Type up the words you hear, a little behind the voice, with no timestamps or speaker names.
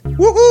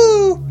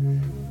Woohoo!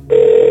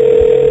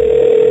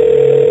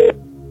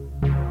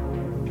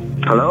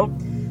 Hello?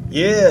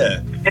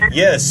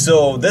 Yeah,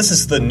 so this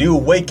is the New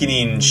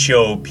Awakening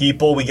show,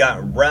 people. We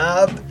got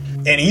Rob,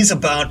 and he's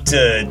about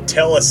to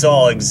tell us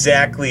all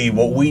exactly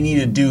what we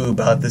need to do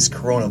about this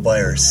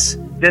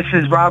coronavirus. This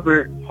is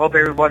Robert. Hope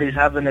everybody's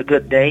having a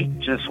good day.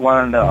 Just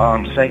wanted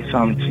to say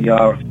something to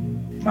y'all.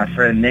 My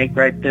friend Nick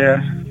right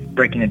there,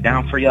 breaking it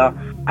down for y'all.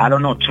 I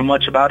don't know too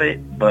much about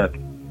it, but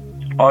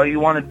all you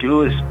want to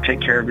do is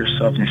take care of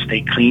yourself and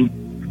stay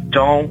clean.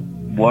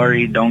 Don't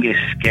worry. Don't get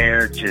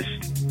scared. Just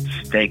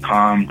stay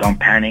calm. Don't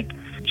panic.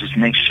 Just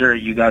make sure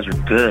you guys are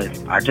good.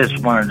 I just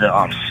wanted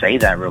to say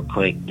that real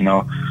quick. You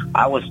know,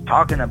 I was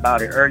talking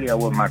about it earlier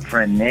with my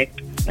friend Nick,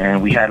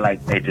 and we had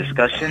like a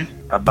discussion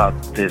about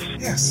this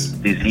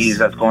disease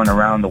that's going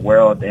around the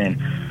world, and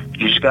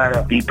you just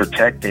gotta be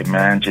protected,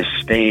 man. Just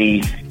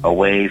stay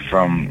away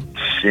from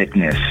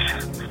sickness.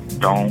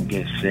 Don't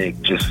get sick.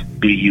 Just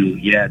be you.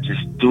 Yeah,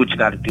 just do what you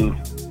gotta do.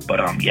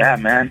 But yeah,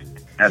 man,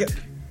 that's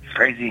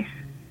crazy.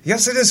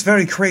 Yes, it is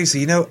very crazy.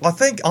 You know, I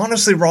think,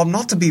 honestly, Rob,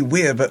 not to be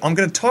weird, but I'm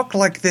going to talk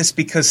like this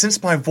because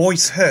since my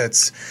voice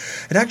hurts,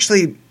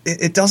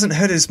 it doesn't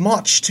hurt as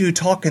much to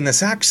talk in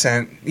this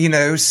accent, you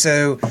know,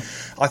 so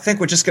I think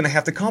we're just going to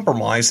have to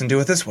compromise and do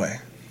it this way.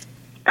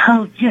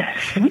 Oh,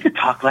 yes, we could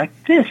talk like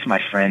this,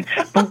 my friend.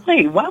 But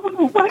wait, why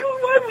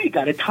we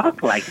gotta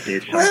talk like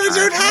this? Well, you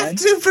don't have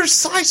to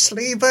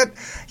precisely, but,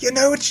 you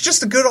know, it's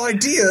just a good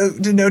idea,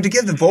 you know, to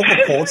give the vocal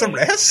cords a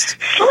rest.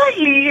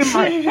 Slightly in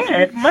my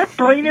head, my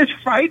brain is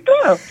fried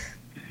up.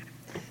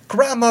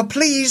 Grandma,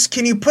 please,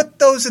 can you put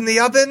those in the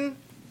oven?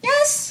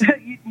 Yes.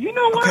 You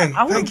know what?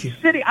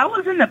 Okay, I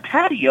was in the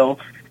patio,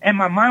 and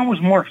my mind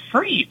was more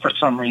free for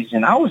some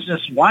reason. I was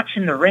just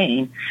watching the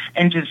rain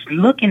and just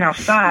looking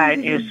outside.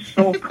 It's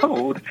so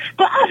cold,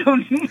 but I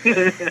don't.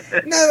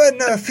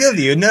 No, I feel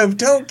you. No,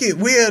 don't get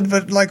weird.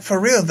 But like for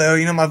real though,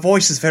 you know, my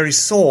voice is very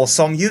sore,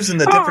 so I'm using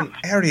the different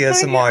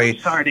areas of my. I'm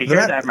sorry to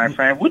hear that, my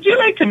friend. Would you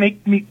like me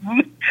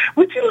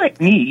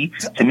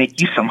to make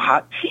you some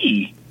hot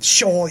tea?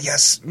 Sure,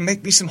 yes.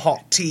 Make me some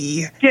hot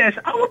tea. Yes,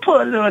 I will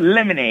put a little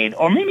lemonade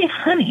or maybe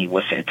honey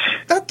with it.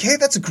 Okay,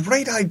 that's a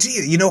great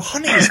idea. You know,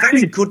 honey is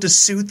very good to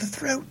soothe the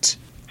throat.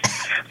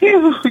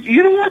 You know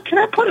what? Can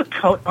I put a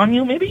coat on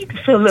you? Maybe you can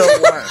feel a little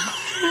warm.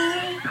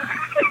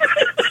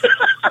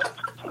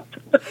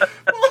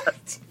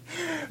 What?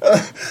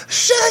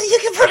 Sure, you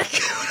can put a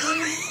coat on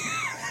me.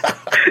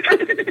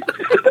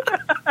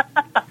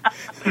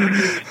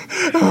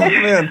 Oh,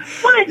 man.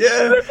 Wait,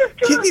 yeah,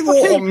 keep me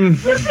warm.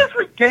 Let's just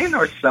regain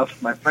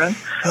ourselves, my friend.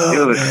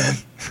 Oh, man.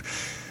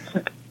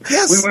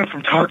 Yes. We went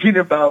from talking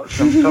about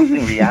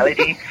something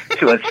reality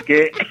to a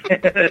skit.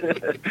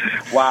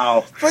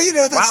 Wow. Well, you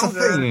know, that's the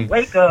thing.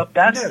 Wake up.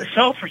 That's the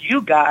show for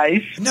you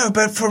guys. No,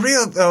 but for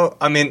real, though,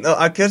 I mean,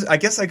 I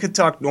guess I could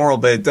talk normal,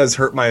 but it does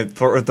hurt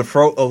the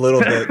throat a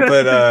little bit.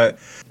 But,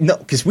 no,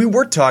 because we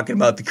were talking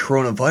about the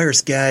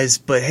coronavirus, guys.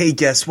 But, hey,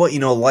 guess what? You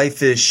know,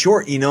 life is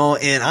short, you know.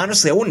 And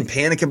honestly, I wouldn't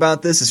panic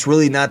about this. It's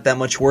really not that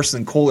much worse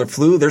than cold or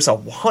flu. There's a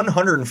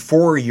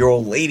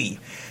 104-year-old lady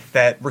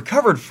that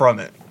recovered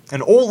from it.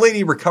 An old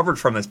lady recovered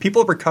from this.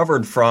 People have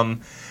recovered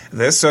from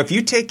this. So if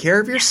you take care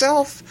of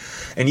yourself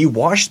and you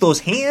wash those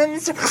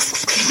hands,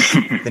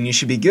 then you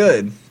should be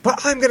good.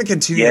 But I'm going to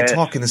continue to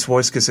talk in this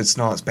voice because it's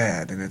not as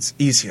bad and it's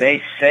easier.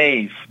 Stay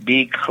safe.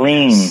 Be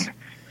clean.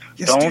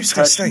 Yes, don't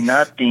touch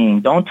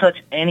nothing. Don't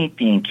touch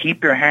anything.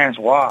 Keep your hands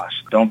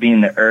washed. Don't be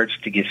in the urge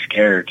to get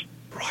scared.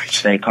 Right.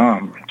 Stay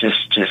calm.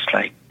 Just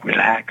like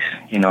relax.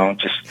 You know,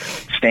 just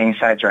stay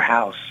inside your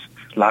house.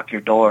 Lock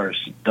your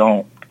doors.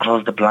 Don't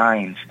close the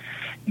blinds.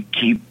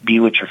 Be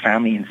with your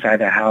family inside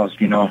the house.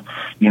 You know,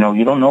 you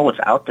don't know what's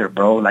out there,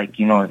 bro. Like,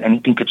 you know,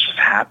 anything could just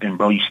happen,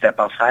 bro. You step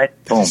outside,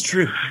 boom. That's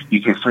true.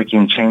 You could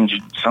freaking change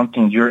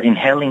something. You're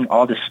inhaling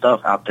all this stuff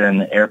out there in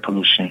the air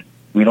pollution.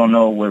 We don't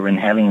know we're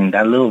inhaling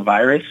that little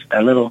virus,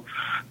 that little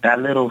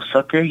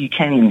sucker. You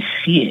can't even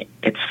see it.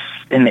 It's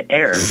in the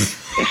air.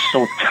 It's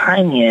so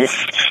tiny.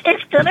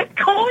 It's gonna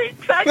go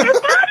inside your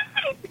body.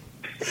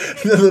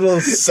 The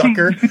little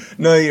sucker.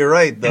 No, you're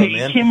right, though,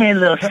 man. Give me a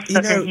little sucker.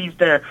 You know, he's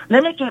there.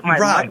 Let me get my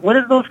Rob, what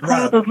are those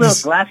called? Those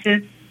little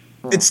glasses?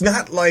 It's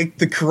not like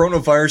the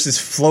coronavirus is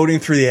floating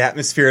through the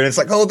atmosphere and it's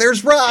like, oh,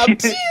 there's Rob.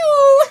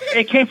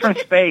 It came from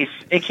space.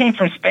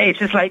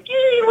 It's like,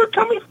 we're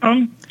coming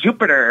from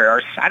Jupiter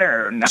or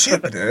Saturn.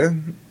 Jupiter?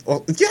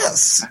 Well,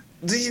 yes.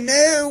 Do you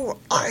know?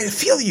 I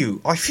feel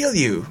you.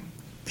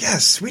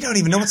 Yes, we don't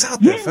even know what's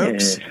out there,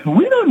 folks.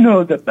 We don't know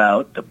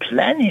about the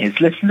planets.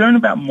 Let's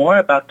learn more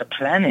about the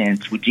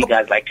planets. Would you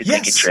guys like to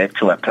take a trip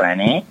to a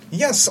planet?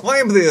 Yes, I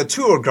am the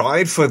tour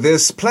guide for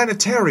this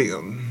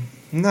planetarium.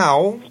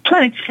 Now...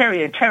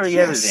 Planetarium.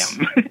 Yes.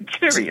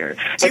 Do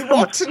you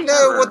want to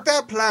know what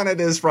that planet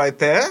is right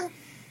there?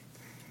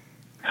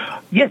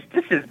 Yes,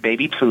 this is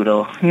baby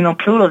Pluto. You know,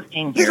 Pluto's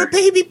in here. Little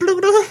baby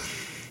Pluto?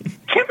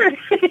 Come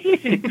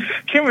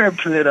here,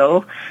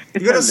 Pluto.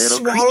 It's You're a little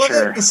swallow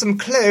creature. it with some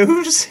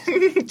clothes.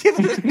 Give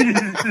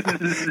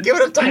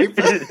it a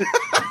diaper.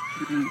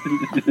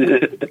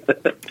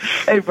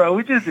 Hey, bro,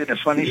 we just did a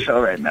funny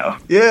show right now.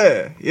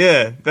 Yeah,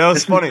 that was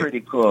This funny. is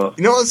pretty cool.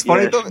 You know what's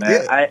funny Yes, though?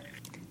 man. Yeah.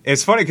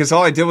 It's funny because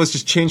all I did was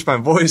just change my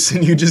voice,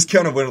 and you just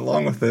kind of went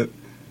along with it.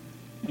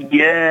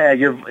 Yeah,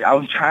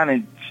 I'm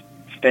trying to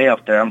stay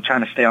up there. I'm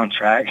trying to stay on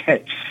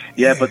track.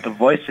 Yeah, but the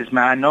voices,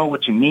 man, I know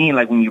what you mean.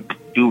 Like when you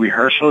do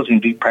rehearsals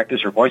and do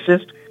practice your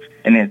voices,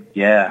 and then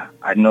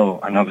I know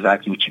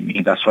exactly what you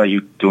mean. That's why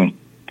you're doing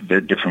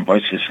the different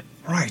voices.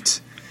 Right.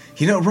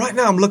 You know, right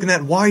now I'm looking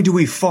at Why Do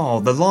We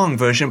Fall, the long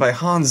version by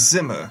Hans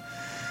Zimmer.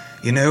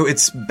 You know,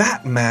 it's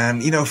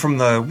Batman, you know, from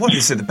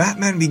the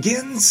Batman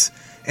Begins?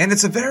 And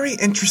it's a very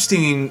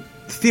interesting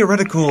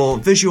theoretical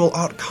visual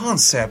art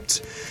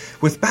concept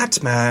with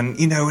Batman,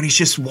 you know, and he's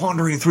just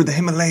wandering through the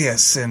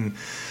Himalayas and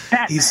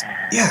he's...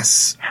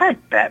 Yes. Hi,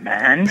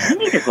 Batman. You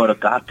need to go to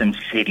Gotham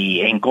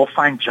City and go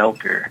find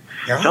Joker.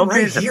 Yeah, Joker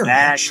right is a here,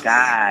 bad actually.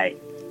 Guy.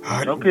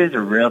 Joker is a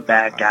real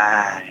bad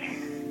guy.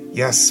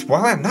 Yes,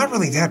 well, I'm not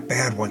really that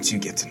bad once you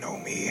get to know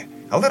me.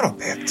 A little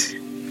bit.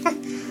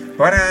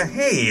 But,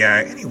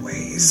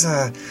 anyways,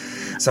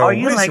 so are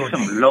you what is like your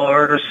some name?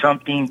 lord or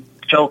something?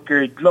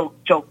 Joker.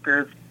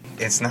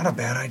 It's not a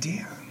bad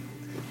idea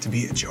to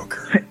be a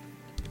joker.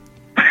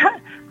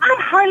 I'm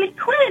Harley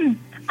Quinn.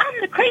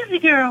 I'm the crazy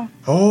girl.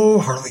 Oh,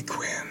 Harley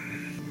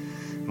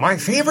Quinn. My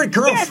favorite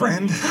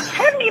girlfriend.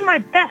 Hand me my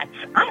bats.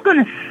 I'm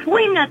gonna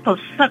swing at those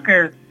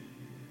suckers.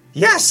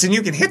 Yes, and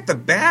you can hit the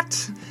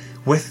bat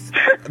with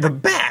the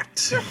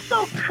bat. You're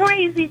so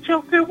crazy,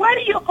 Joker. Why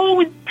do you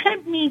always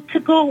tempt me to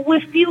go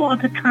with you all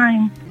the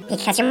time?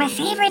 Because you're my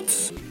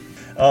favorites.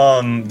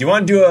 Do you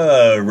want to do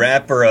a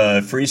rap or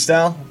a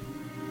freestyle?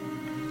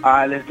 All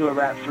right, let's do a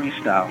rap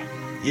freestyle.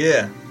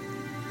 Yeah.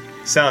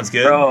 Sounds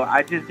good. Bro,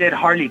 I just did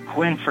Harley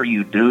Quinn for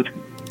you, dude.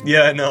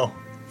 Yeah, I know.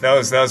 That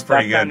was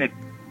pretty good.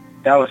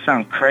 That would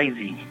sound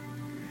crazy.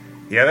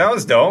 Yeah, that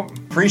was dope.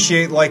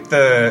 Appreciate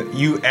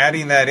you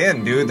adding that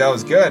in, dude. That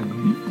was good.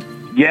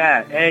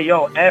 Yeah, hey,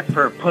 yo,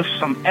 effort. Put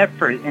some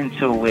effort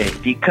into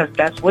it because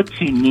that's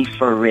what you need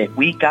for it.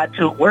 We got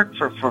to work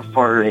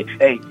for it.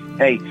 Hey.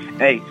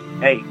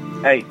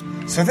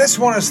 So this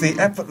one is the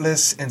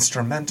effortless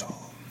instrumental.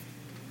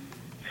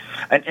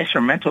 An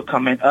instrumental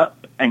coming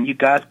up, and you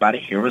guys about to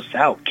hear us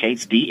out.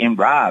 KD and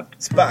Rob.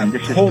 It's by And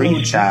this is Polo G.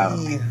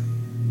 freestyle.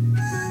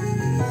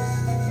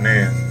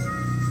 Man.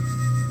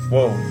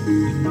 Whoa.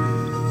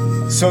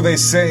 So they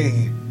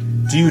say,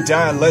 do you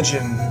die a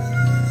legend?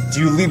 Do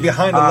you leave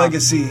behind a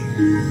legacy?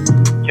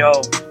 Yo,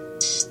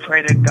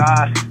 pray to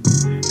God,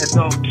 it's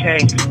okay.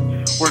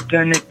 We're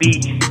gonna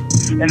be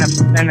in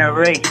an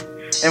array,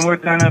 and we're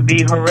gonna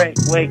be hooray.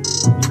 Wait,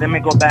 let me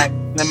go back.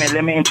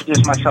 Let me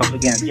introduce myself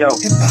again. Yo,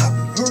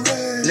 Hip-hop,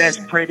 hooray. let's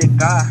pray to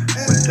God.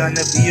 We're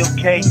gonna be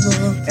okay,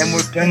 and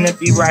we're gonna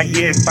be right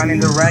here, finding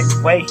the right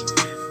way.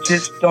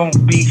 Just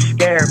don't be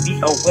scared, be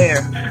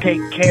aware, take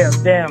care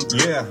of them.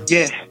 Yeah.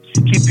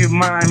 Keep your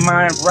mind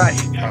right.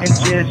 And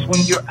just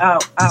when you're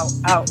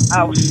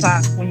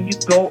outside, when you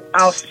go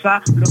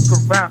outside, look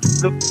around,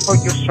 look for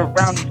your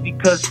surroundings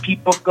because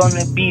people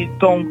gonna be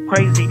going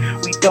crazy.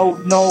 We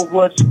don't know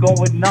what's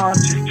going on,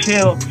 just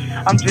chill.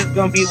 I'm just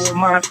gonna be with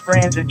my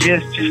friends and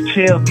just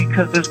chill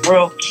because this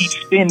world keeps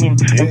spinning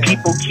and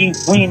people keep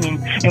winning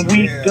and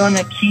we're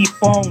gonna keep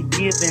on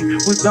giving.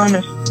 We're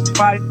gonna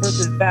fight for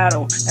this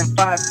battle and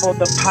fight for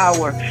the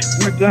power.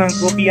 We're gonna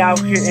go be out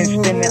here and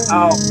spend it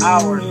all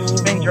hours.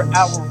 Spend your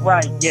hour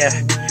right, yeah.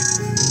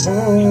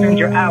 Spend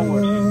your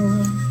hours.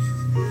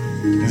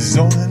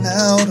 Zoning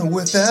out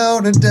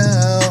without a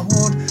doubt.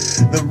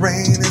 The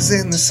rain is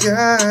in the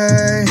sky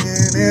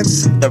and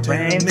it's The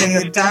rain's in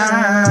the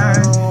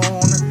sky.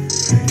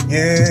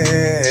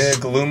 Yeah,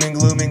 gloomy.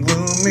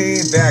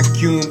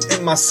 Vacuum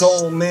in my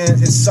soul, man.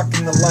 It's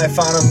sucking the life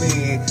out of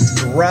me.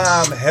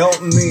 Rob,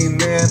 help me,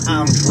 man.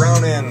 I'm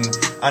drowning.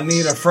 I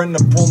need a friend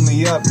to pull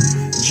me up.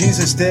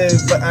 Jesus did,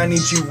 but I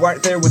need you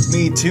right there with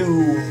me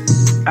too.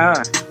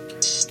 And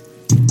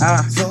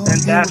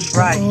that's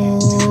right.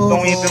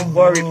 Don't even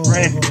worry,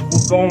 friend.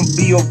 We're gonna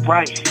be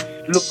alright.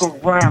 Look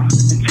around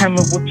and tell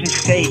me what you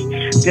say.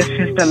 This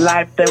is the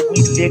life that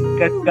we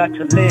got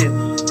to live.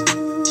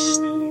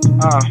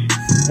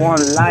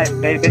 One life,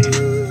 baby.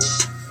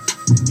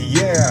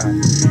 Yeah,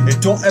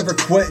 and don't ever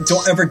quit,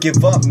 don't ever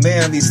give up,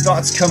 man. These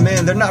thoughts come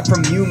in, they're not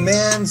from you,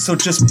 man. So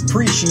just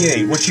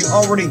appreciate what you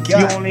already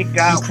got. You only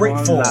got Be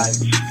grateful. one life.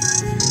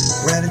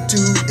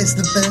 Gratitude is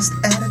the best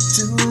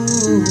attitude.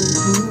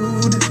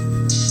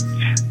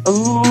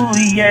 Ooh,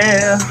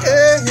 yeah.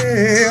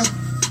 Yeah.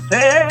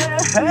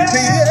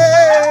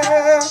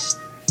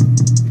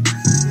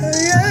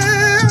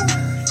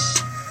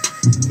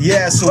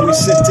 Yeah, so we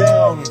sit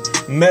down,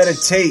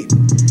 meditate,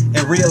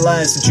 and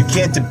realize that you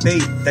can't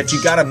debate, that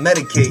you gotta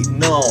medicate.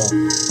 No,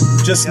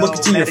 just look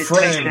to your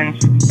friend,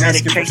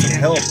 ask him for some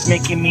help.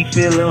 Making me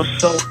feel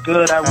so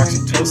good. I went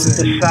to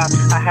the shop.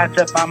 I had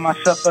to buy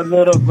myself a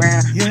little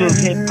gram to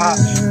hip hop.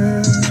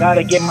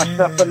 Gotta get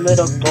myself a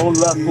little gold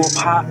level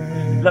pop.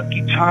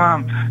 Lucky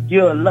Tom,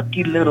 you're a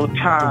lucky little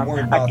Tom.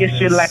 I guess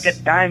you're like a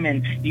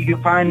diamond you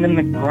can find in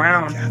the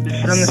ground. The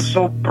sun is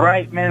so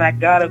bright, man, I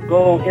gotta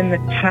go in the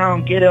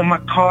town. Get in my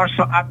car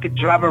so I could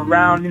drive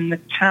around in the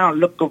town.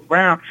 Look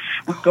around,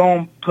 we're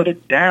gonna put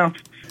it down.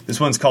 This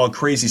one's called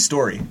Crazy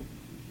Story.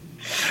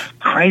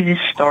 Crazy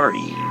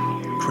Story.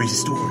 Crazy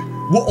Story.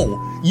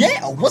 Whoa,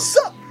 yeah, what's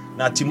up?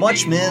 Not too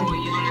much, man.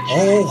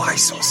 Oh, why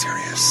so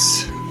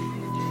serious?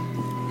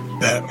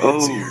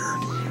 Batman's here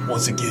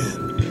once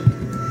again.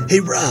 Hey,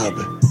 Rob,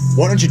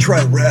 why don't you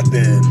try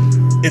rapping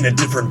in a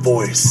different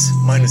voice?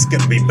 Mine is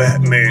gonna be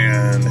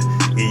Batman.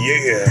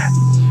 Yeah.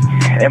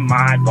 Am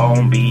I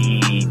gonna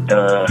be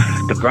the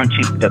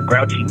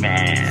grouchy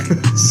man?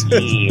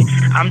 Yeah,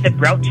 I'm the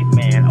grouchy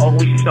man,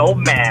 always so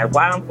mad.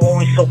 Why I'm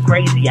going so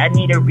crazy? I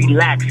need to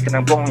relax because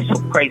I'm going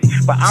so crazy.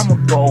 But I'm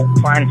gonna go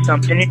find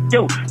something to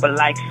do, but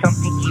like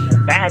something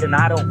evil bad and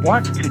I don't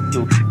want to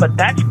do. But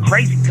that's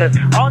crazy because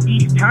all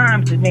these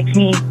times it makes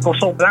me go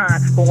so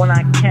blind. But when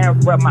I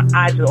can't rub my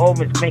eyes, it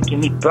always making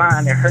me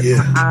blind. It hurts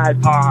my eyes.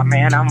 Oh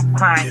man, I'm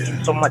crying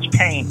in so much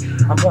pain.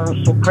 I'm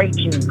going so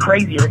crazy and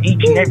crazier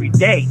each and every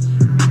day.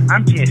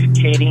 I'm just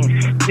kidding.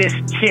 Just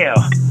chill.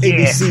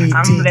 Yeah,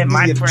 I'm gonna let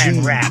my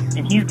friend rap,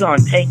 and he's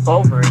gonna take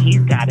over, and he's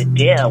gotta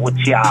deal with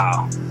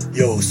y'all.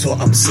 Yo, so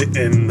I'm sitting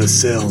in the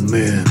cell,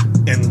 man,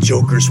 and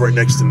Joker's right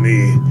next to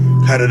me.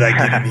 How did I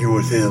get in here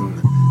with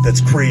him?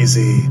 That's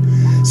crazy.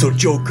 So,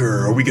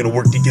 Joker, are we gonna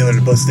work together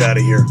to bust out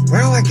of here?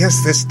 Well, I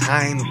guess this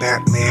time,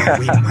 Batman,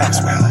 we might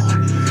as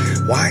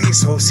well. Why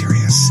so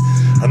serious?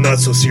 I'm not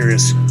so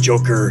serious,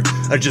 Joker.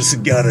 I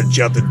just got a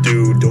job to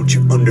do. Don't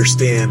you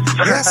understand?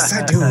 Yes,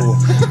 I do.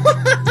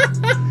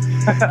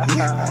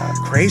 Yeah,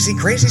 crazy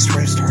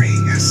story,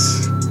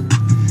 yes.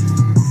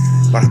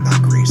 But I'm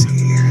not crazy.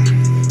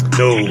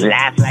 No.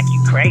 Laugh like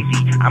you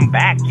crazy. I'm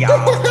back,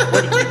 y'all.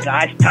 What are you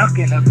guys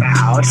talking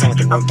about?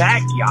 I'm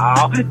back,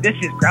 y'all. This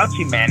is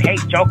Grouchy Man. Hey,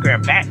 Joker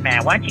and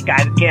Batman, why don't you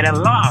guys get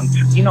along?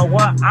 You know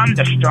what? I'm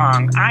the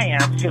strong. I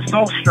am just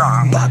so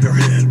strong. Bob your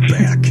head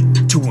back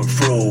to and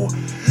fro.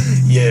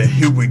 Yeah,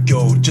 here we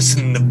go. Just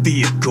in the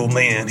vehicle,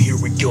 man. Here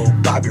we go.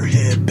 Bob your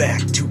head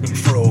back to and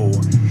fro.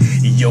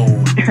 Yo,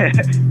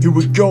 here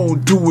we go.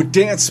 Do a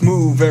dance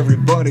move,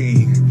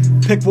 everybody.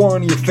 Pick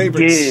one of your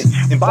favorites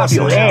and bust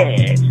your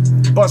head.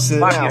 Bust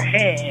it out. Bob your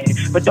head,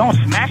 but don't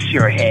smash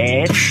your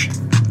head.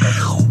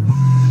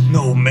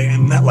 No,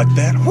 man, not like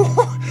that.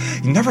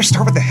 You never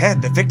start with the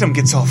head. The victim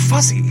gets all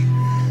fuzzy.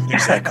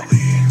 Exactly.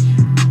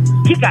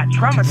 He got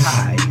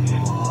traumatized.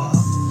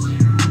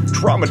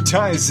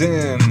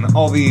 Traumatizing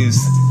all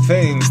these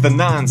things, the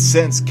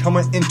nonsense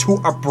coming into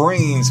our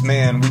brains,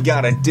 man. We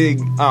gotta dig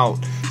out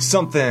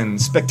something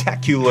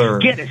spectacular.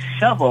 Get a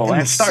shovel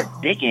and start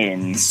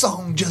digging. The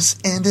song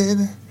just ended.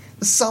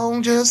 The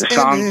song just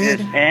ended.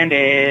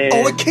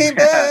 Oh, it came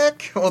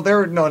back. Well,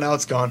 now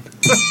it's gone.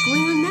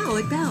 Well, now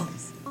it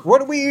bells.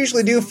 What we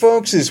usually do,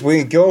 folks, is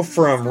we go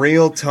from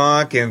real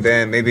talk, and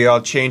then maybe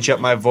I'll change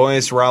up my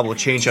voice. Rob will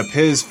change up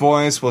his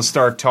voice. We'll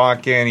start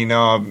talking,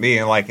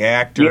 being like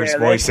actors,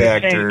 voice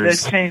actors.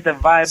 Let's change the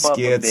vibe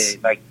skits.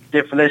 Up a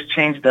bit. Let's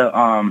change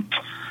the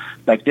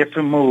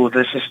different moves.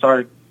 Let's just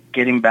start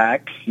getting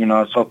back.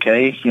 It's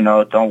okay.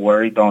 Don't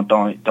worry. Don't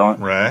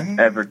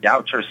ever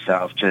doubt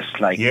yourself. Just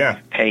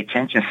pay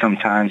attention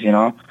sometimes.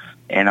 And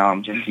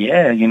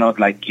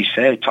like you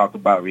said, talk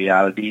about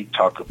reality.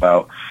 Talk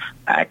about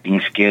acting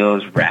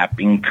skills,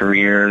 rapping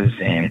careers,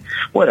 and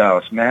what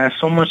else, man?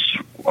 So much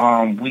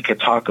we could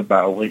talk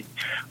about.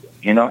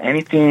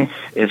 Anything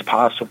is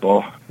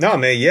possible. No,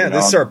 man,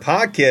 this is our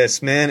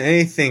podcast, man.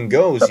 Anything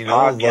goes,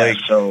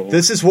 so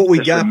this is what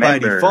we got by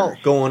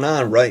default going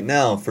on right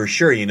now, for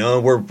sure,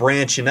 We're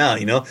branching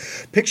out,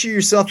 Picture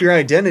yourself, your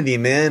identity,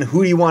 man.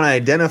 Who do you want to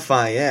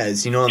identify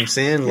as? You know what I'm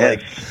saying? Yes.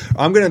 Like,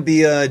 I'm going to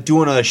be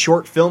doing a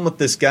short film with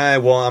this guy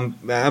while I'm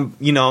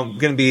going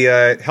to be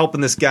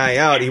helping this guy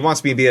out. He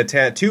wants me to be a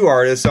tattoo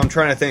artist, so I'm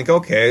trying to think,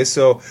 okay,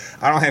 so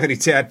I don't have any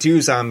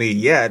tattoos on me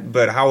yet,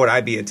 but how would I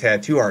be a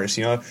tattoo artist,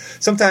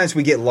 Sometimes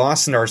we get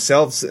lost in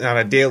ourselves on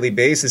a daily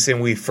basis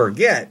and we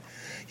forget.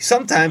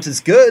 Sometimes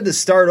it's good to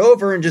start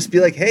over and just be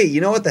like, hey,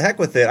 you know what, the heck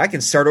with it. I can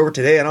start over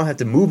today. I don't have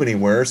to move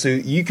anywhere. So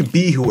you can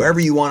be whoever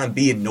you want to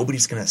be and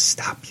nobody's going to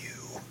stop you.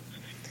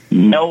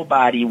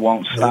 Nobody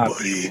won't stop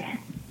you.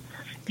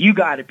 You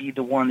got to be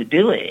the one to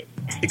do it.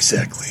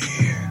 Exactly.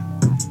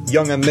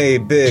 Young and May,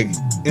 big,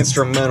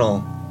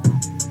 instrumental.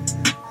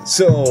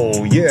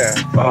 So, yeah.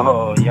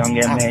 Oh, Young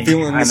and May. I'm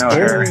feeling this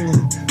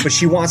boring, but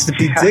she wants to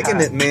be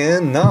digging it,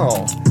 man.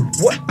 No.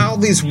 What? All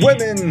these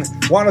women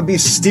want to be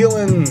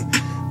stealing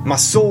my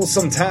soul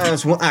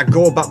sometimes when I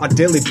go about my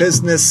daily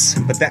business,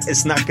 but that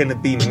is not going to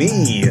be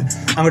me.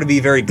 I'm going to be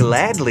very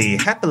gladly,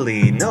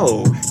 happily,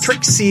 no.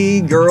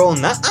 Trixie, girl,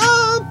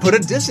 nuh-uh. Put a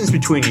distance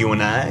between you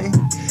and I.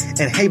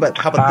 And hey, but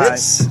how about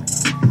this?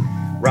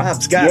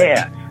 Rob's got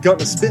it.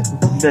 Gonna spit.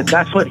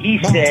 That's what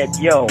he said.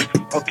 Yo,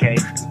 okay.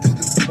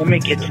 Let me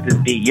get to this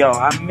beat. Yo,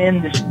 I'm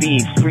in this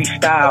beat,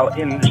 freestyle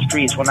in the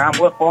streets. When I'm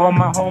with all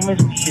my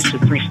homies, we used to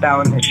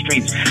freestyle in the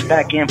streets.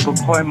 Back in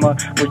Pacoima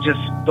was just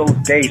those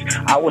days.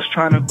 I was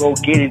trying to go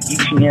get it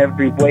each and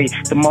every way.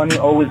 The money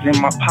always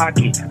in my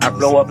pocket. I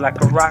blow up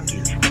like a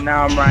rocket. And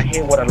now I'm right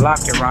here with a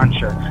rocket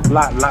launcher.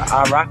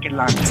 A rocket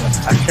launcher.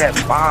 I set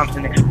bombs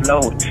and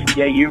explode.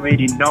 Yeah, you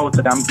already know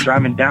that I'm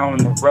driving down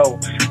the road.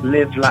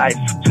 Live life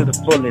to the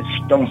fullest.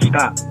 Don't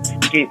stop.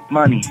 Get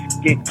money,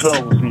 get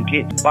clothes, and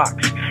get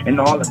box, and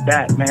all of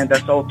that, man.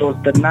 That's all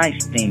the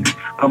nice things.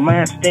 But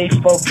man, stay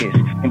focused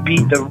and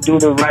do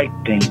the right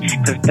thing,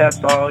 cause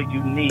that's all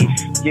you need.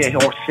 Yeah,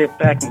 or sit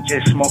back and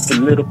just smoke a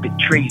little bit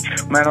tree.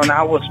 Man, when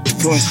I was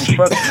doing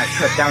construction, I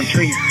cut down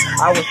trees.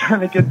 I was trying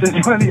to get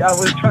this money. I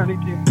was trying to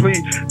get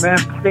please. Man,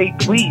 say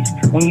please.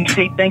 When you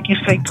say thank you,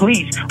 say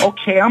please.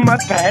 Okay, I'm not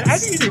bad. I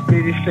didn't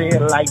really say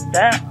it like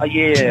that. Oh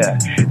yeah,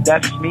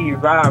 that's me,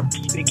 Rob,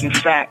 speaking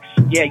facts.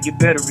 Yeah, you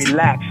better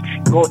relax.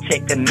 Go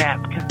take a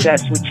nap, cause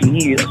that's what you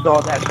need. That's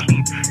all that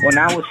sleep. When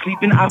I was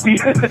sleeping, I'll be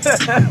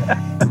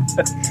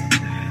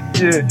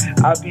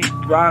I'll be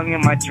drowning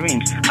in my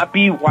dreams. I'll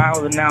be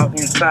wilding out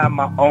inside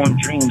my own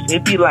dreams.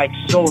 It be like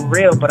so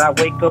real, but I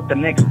wake up the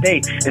next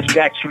day. It's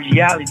back to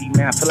reality,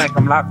 man. I feel like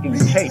I'm locked in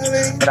a cage,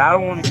 but I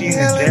don't want to be in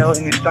a jail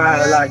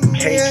inside like a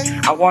cage.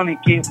 I want to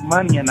get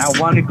money and I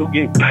want to go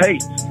get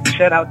paid.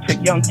 Shout out to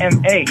Young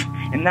M.A.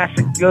 and that's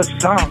a good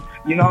song.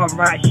 You know, I'm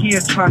right here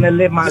trying to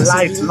live my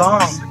life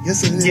long.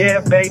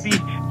 Yeah, baby.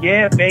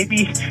 Yeah,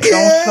 baby.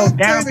 Don't slow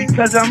down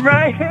because I'm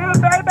right here,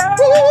 baby.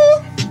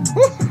 Yeah.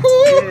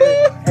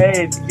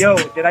 Hey, yo,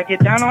 did I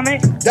get down on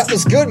it? That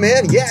was good,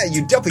 man. Yeah,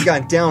 you definitely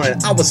got down on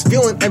it. I was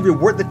feeling every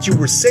word that you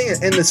were saying,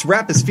 and this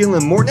rap is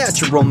feeling more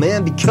natural,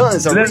 man,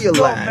 because I realized.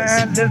 Go,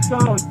 man. Let's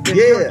go. It's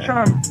your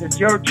turn. It's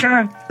your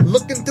turn.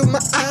 Looking through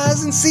my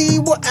eyes and see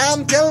what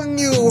I'm telling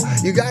you.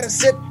 You gotta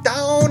sit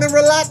down and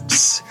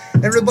relax.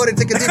 Everybody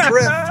take a deep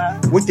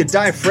breath with your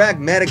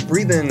diaphragmatic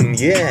breathing.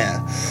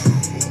 Yeah.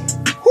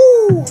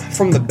 Whoo,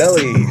 from the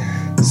belly.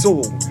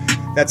 So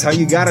that's how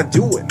you gotta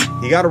do it.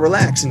 You gotta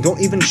relax and don't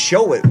even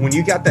show it. When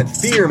you got that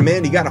fear,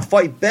 man, you gotta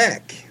fight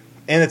back.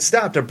 And it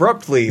stopped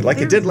abruptly like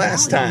it did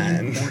last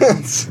time.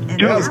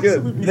 That was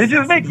good. They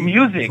just make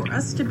music.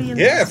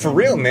 Yeah, for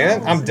real,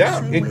 man. I'm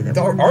down.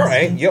 All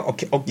right. Yeah,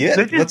 okay. Oh, yeah.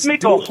 Let's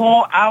make a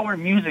whole hour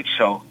music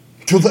show.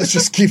 Dude, let's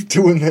just keep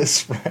doing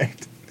this,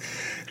 right?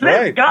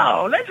 Let's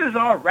go. Let's just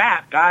all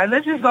rap, guys.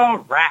 Let's just all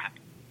rap.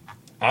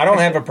 I don't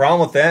have a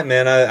problem with that,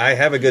 man. I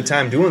have a good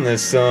time doing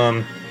this.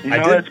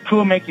 It's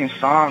cool making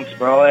songs,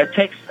 bro. It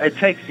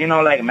takes, you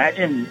know, like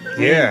imagine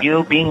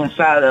you being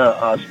inside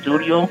a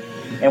studio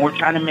and we're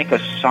trying to make a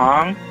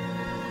song.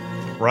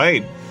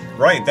 Right.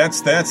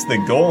 That's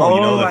the goal. Oh,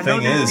 you know, the I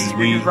thing is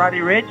we Roddy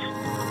Ricch.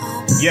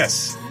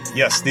 Yes.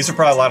 These are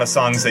probably a lot of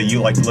songs that you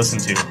like to listen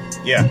to.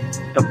 Yeah.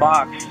 The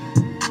Box.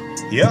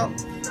 Yeah.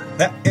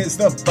 That is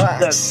the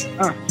Box.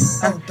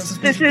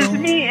 This is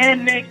me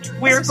and Nick.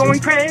 We're going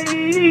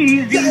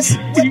crazy. Yes,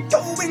 we're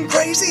going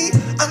crazy.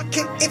 I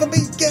can't even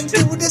begin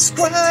to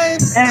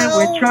describe. And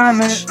we're trying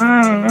to.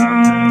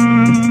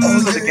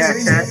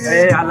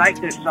 Hey, I like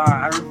this song.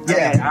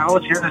 I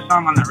always hear this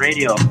song on the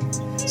radio.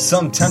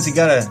 Sometimes you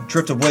gotta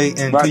drift away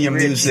into Roddy your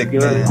Ricch, music,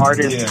 good man.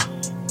 artist.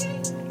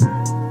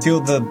 Yeah.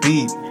 Feel the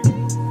beat.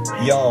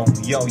 Yo,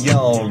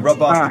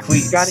 rub off the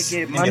cleats. Gotta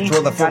get money. And you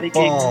throw the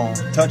football.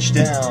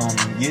 Touchdown,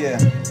 yeah.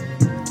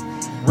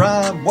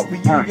 Rob, what were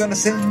you gonna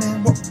say,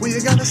 man? What were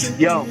you gonna say?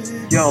 Yo,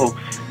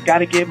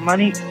 gotta get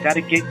money,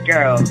 gotta get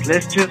girls.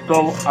 Let's just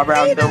go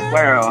around the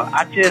world.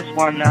 I just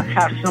wanna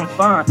have some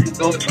fun.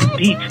 Go to the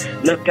beach,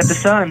 look at the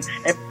sun.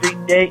 Every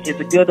day is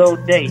a good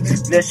old day.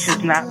 Let's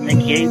just not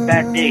make it a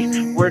bad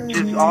day. We're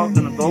just all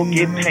gonna go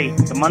get paid.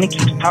 The money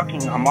keeps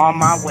talking, I'm on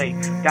my way.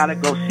 Gotta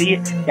go see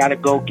it, gotta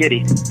go get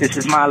it. This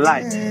is my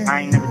life,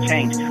 I ain't never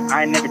changed.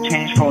 I ain't never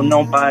changed for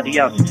nobody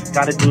else.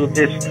 Gotta do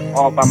this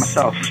all by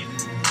myself.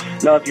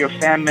 Love your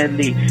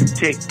family,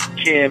 take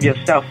care of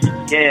yourself.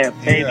 Yeah,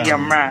 baby,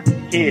 I'm right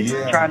here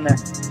trying to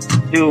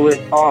do it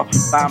all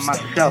by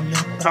myself.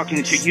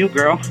 Talking to you,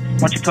 girl. Why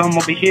don't you come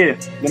over here?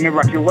 Let me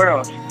rock your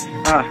world.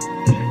 Let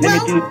me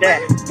do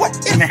that.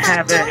 Let me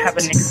have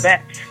a nigga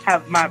back.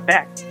 Have my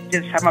back.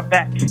 Just have my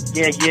back.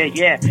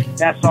 Yeah.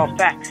 That's all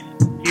facts.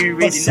 You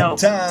really know.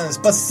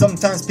 But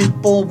sometimes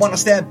people want to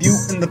stab you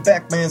in the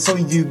back, man. So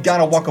you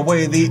gotta walk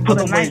away the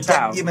other way.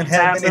 Don't even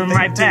have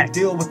anything to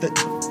deal with it.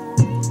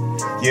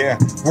 Yeah,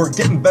 we're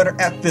getting better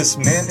at this,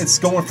 man. It's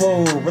going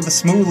forward really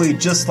smoothly,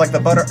 just like the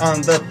butter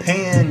on the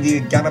pan.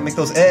 You gotta make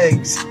those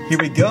eggs. Here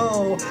we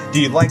go.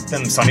 Do you like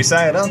them sunny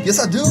side up? Yes,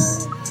 I do.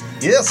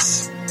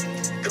 Yes.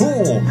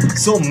 Cool.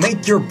 So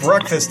make your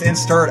breakfast and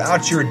start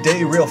out your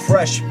day real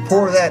fresh.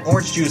 Pour that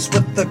orange juice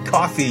with the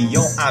coffee.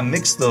 Yo, I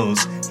mix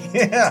those.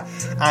 Yeah,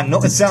 I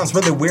know it sounds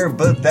really weird,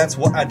 but that's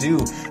what I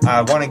do.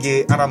 I want to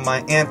get out of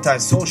my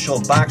antisocial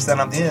box that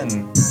I'm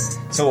in.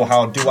 So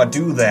how do I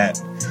do that?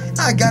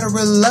 I gotta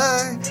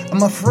rely on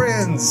my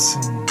friends.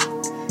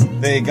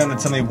 They gonna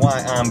tell me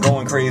why I'm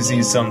going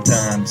crazy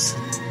sometimes.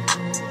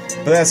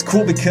 But that's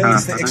cool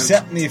because they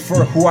accept me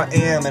for who I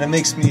am, and it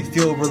makes me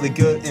feel really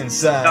good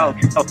inside. No,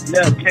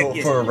 check Go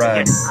it. for a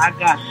ride. I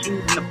got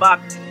shoes in the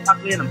box,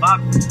 chocolate in the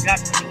box, got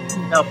shoes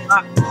in the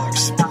box.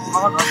 Got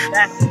all of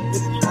that.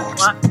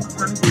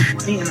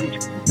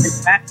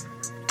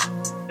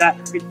 Got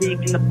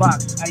everything in the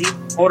box. I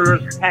even order a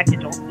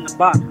package, open the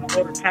box. I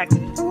order a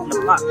package, open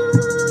the box.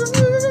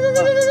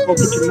 Go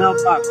get your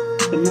mailbox.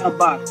 The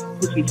mailbox.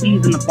 Put your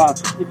keys in the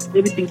box. Put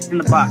everything's in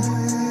the box.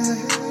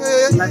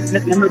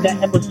 Remember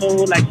that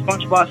episode, like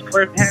SpongeBob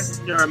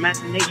SquarePants, your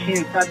imagination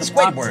inside the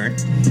box? Squidward.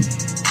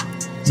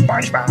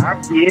 SpongeBob.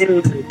 Yeah.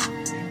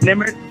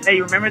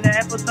 Remember that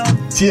episode?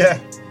 Yeah.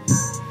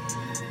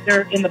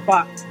 They're in the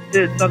box.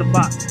 This other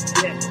box.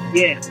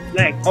 Yeah.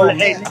 Like, Oh, hey,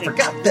 man, Nick, I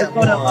forgot that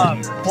let's go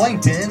one. to,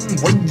 Plankton,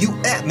 where you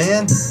at,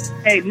 man?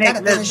 hey,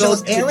 Nick, let's go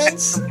to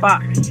the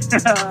box.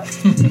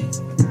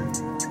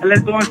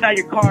 Let's go inside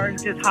your car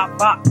and just hot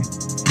box.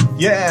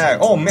 Yeah.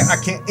 Oh, man, I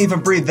can't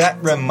even breathe.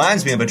 That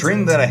reminds me of a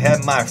dream that I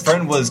had. My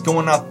friend was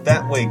going out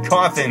that way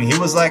coughing. He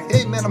was like,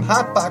 hey, man, I'm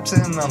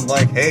hotboxing. And I'm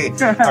like, hey,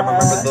 I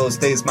remember those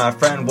days my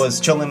friend was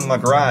chilling in my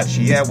garage.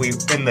 Yeah, we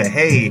in the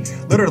hay.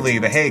 Literally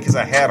the hay, because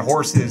I had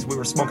horses. We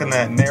were smoking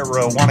that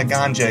marijuana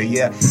ganja.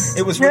 Yeah,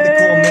 it was really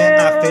cool, man.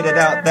 I faded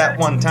out that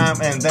one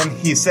time. And then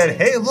he said,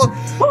 hey, look,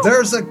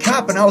 there's a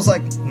cop. And I was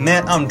like,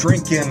 man, I'm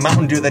drinking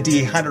Mountain Dew that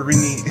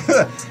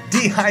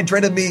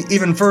dehydrated me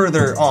even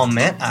further. Oh,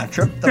 man, I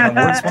tripped on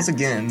my words once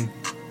again.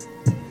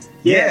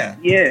 Yeah,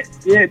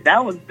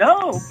 that was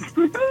dope.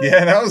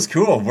 Yeah, that was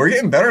cool. We're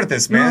getting better at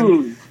this, man.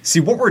 Dude.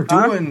 See, what we're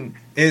doing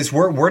is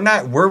we're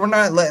not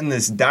letting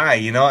this die.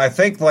 You know, I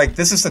think like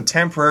this is a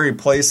temporary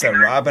place that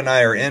Rob and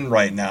I are in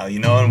right now. You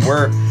know, and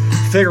we're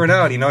figuring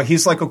out. You know,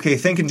 he's like, okay,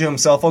 thinking to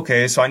himself,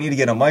 okay, so I need to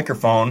get a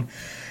microphone.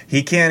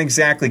 He can't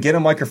exactly get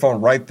a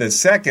microphone right this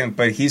second,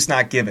 but he's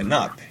not giving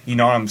up. You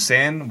know what I'm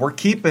saying? We're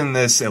keeping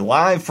this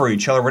alive for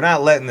each other. We're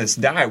not letting this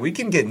die. We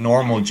can get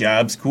normal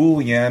jobs.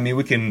 Cool, yeah. I mean,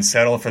 we can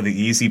settle for the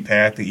easy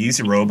path, the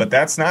easy road, but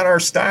that's not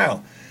our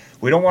style.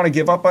 We don't want to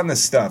give up on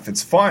this stuff.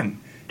 It's fun.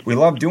 We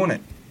love doing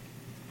it.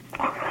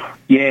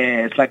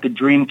 Yeah, it's like a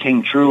dream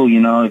came true,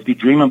 you know. If you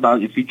dream of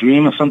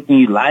something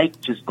you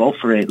like, just go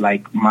for it.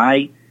 Like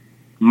my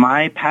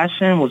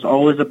passion was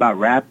always about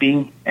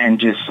rapping and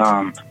just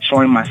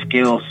showing my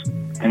skills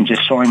and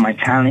just showing my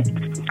talent.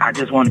 I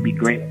just want to be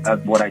great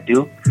at what I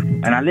do.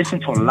 And I listen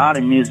to a lot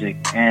of music,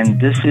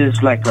 and this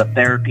is like a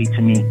therapy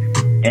to me.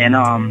 And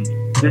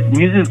this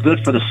music is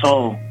good for the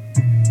soul.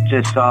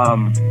 Just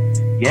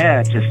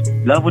just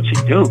love what you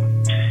do.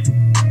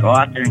 Just go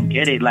out there and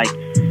get it. Like,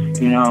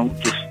 you know,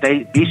 just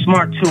be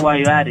smart too while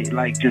you're at it.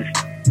 Like, just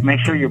make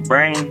sure your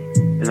brain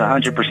is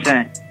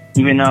 100%.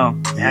 Even though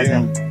it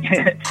hasn't,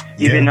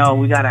 even though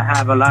we gotta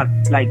have a lot,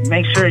 like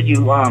make sure you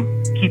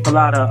keep a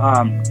lot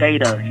of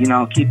data, you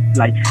know, keep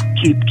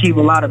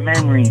a lot of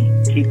memory,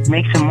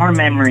 make some more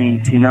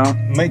memories, you know.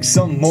 Make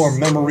some more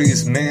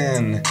memories,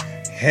 man.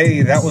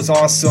 Hey, that was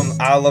awesome.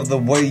 I love the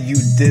way you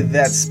did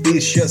that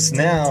speech just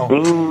now.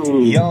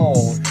 Ooh.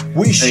 Yo,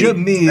 we should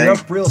meet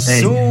up real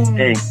soon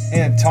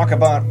and talk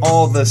about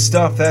all the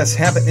stuff that's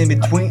happened in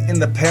between in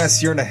the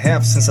past year and a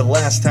half since the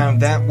last time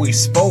that we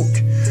spoke.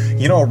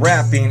 You know,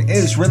 rapping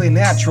is really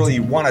natural.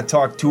 You want to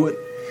talk to it.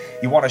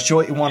 You want to show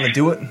it. You want to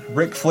do it.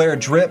 Ric Flair,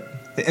 Drip,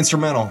 the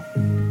instrumental.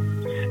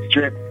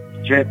 Drip,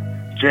 drip,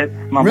 drip.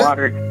 My Rip.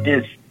 water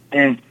is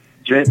in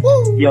drip.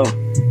 Woo.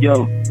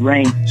 Yo,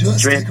 rain,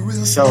 Just drip. take it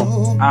real So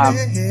slow, I'm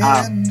man.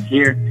 out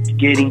here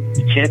getting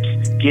chips.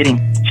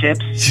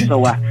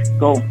 So I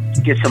go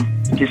get some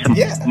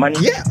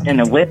money in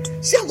the whip.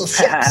 Sell those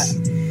chips.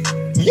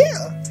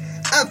 Yeah.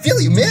 I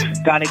feel you, man.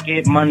 Gotta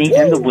get money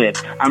in the whip.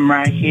 I'm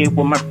right here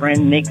with my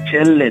friend Nick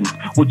chillin'.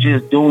 We're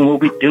just doing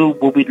what we do,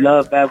 what we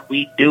love that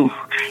we do.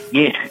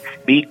 Yeah,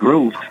 be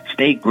groove,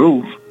 stay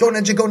groove. Go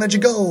Ninja, go Ninja,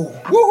 go.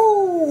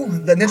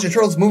 Woohoo! The Ninja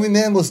Turtles movie,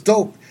 man, was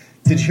dope.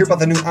 Did you hear about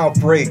the new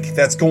outbreak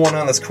that's going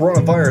on, this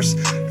coronavirus?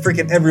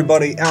 Freaking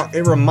everybody out.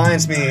 It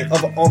reminds me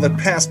of all the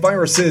past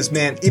viruses,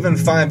 man. Even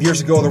 5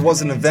 years ago, there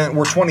was an event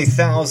where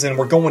 20,000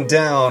 were going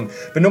down,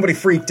 but nobody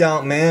freaked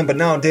out, man. But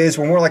nowadays,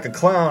 we're more like a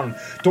clown.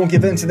 Don't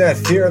give in to that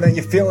fear that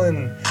you're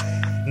feeling.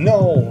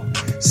 No.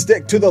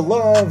 Stick to the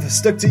love,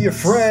 stick to your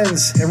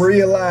friends, and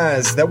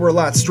realize that we're a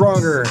lot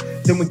stronger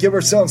than we give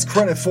ourselves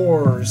credit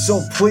for.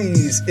 So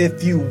please,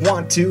 if you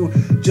want to,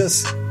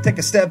 just take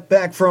a step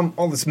back from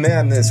all this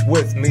madness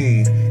with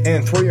me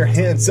and throw your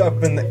hands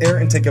up in the air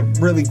and take a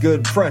really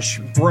good fresh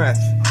breath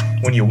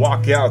when you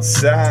walk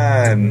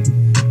outside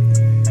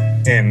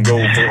and go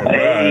for a ride.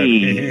 Hey,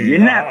 you're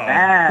not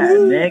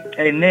bad, Nick.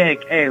 Hey,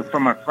 Nick. Hey,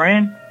 from a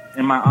friend,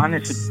 in my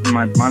honest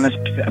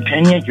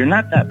opinion, you're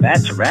not that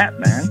bad to rap,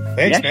 man.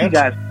 Thanks, man.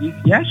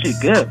 You're actually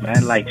good,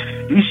 man. Like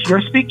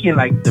you're speaking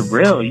like the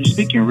real. You're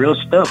speaking real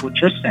stuff. What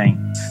you're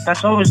saying.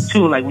 That's always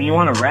too. Like when you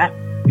want to rap,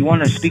 you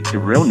want to speak the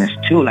realness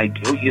too. Like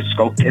it's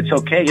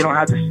okay. You don't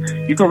have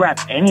to. You can rap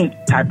any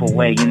type of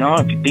way. You know,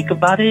 if you think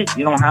about it,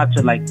 you don't have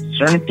to like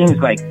certain things.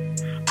 Like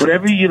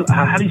whatever you.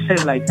 How do you say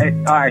it? Like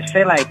I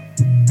say like,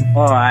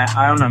 oh,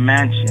 I own a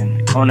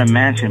mansion. own a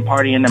mansion,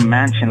 party in a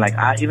mansion. Like,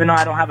 even though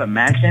I don't have a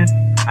mansion,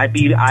 I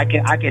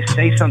can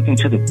say something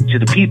to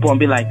the people and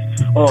be like,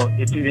 oh,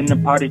 if you're in the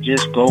party,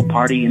 just go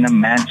party in a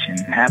mansion,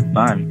 have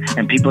fun,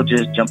 and people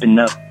just jumping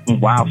up,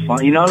 wow,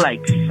 fun,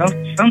 like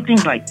some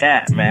things like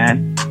that,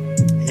 man.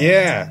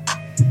 Yeah.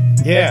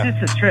 It's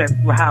just a trip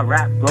with how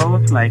rap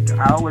goes. Like,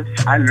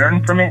 I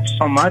learned from it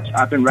so much.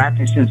 I've been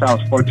rapping since I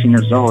was 14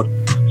 years old.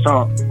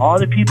 So all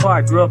the people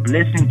I grew up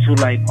listening to,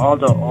 like all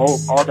the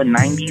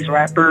 90s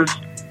rappers,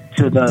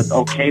 to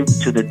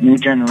the new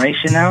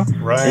generation now.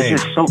 Right.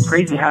 It's just so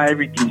crazy how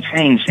everything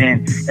changed,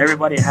 and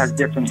everybody has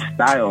different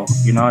style.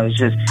 It's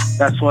just,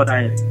 that's what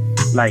I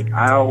like.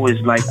 I always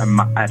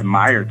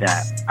admired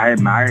that. I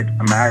admired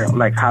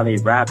like how they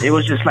rap. It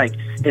was just like,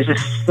 it's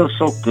just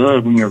so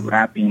good when you're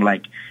rapping.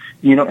 Like,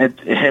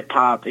 hip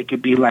hop, it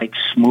could be like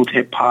smooth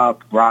hip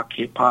hop, rock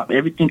hip hop.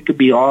 Everything could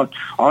be all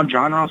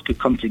genres could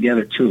come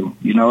together too.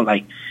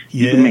 Like,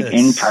 you can make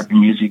any type of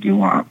music you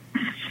want.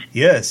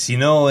 Yes,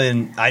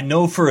 and I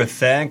know for a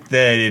fact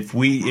that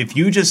if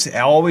you just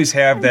always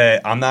have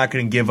that I'm not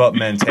going to give up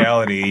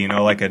mentality,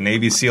 like a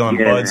Navy SEAL and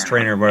Buds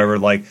trainer or whatever,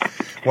 like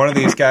one of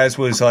these guys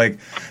was like,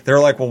 they're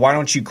like, well, why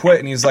don't you quit?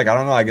 And he's like, I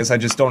don't know, I guess I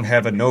just don't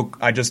have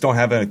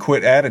a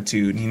quit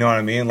attitude. You know what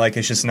I mean? Like,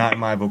 it's just not in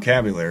my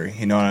vocabulary.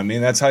 You know what I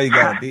mean? That's how you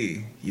got to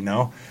be,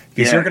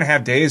 Because you're going to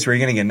have days where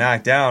you're going to get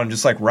knocked down.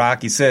 Just like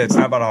Rocky said, it's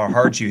not about how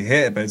hard you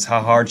hit, but it's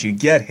how hard you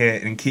get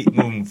hit and keep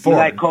moving forward.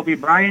 You like Kobe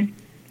Bryant?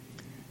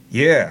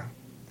 Yeah.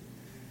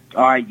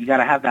 All right, you got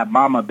to have that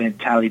Mamba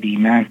mentality,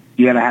 man.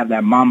 You got to have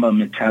that Mamba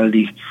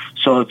mentality.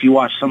 So if you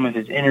watch some of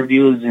his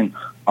interviews and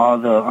all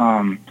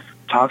the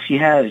talks he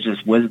has, it's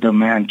just wisdom,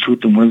 man, truth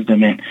and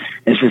wisdom. And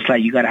it's just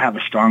like, you got to have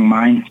a strong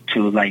mind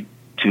to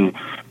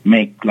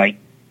make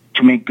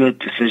good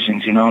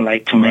decisions,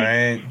 like to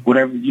make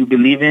whatever you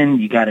believe in,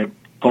 you got to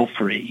go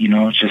for it.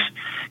 It's just,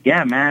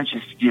 yeah, man,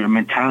 just your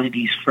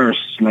mentality's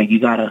first. Like, you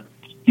got to,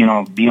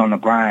 be on the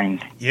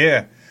grind.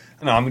 Yeah.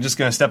 No, I'm just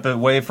going to step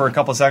away for a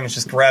couple of seconds,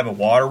 just grab a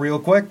water real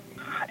quick.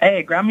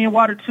 Hey, grab me a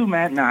water too,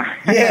 man. Nah.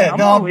 Yeah,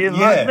 I'm always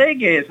Las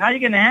Vegas. How you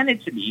going to hand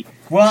it to me?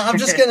 Well, I'm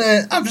just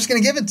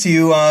gonna give it to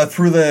you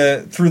through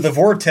the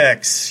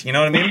vortex. You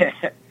know what I mean?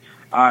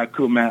 All right,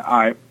 cool, man. All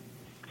right.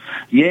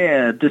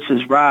 Yeah, this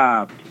is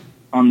Rob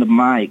on the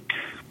mic.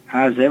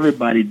 How's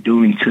everybody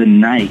doing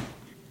tonight?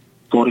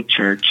 Go to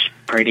church,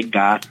 pray to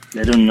God,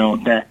 let them know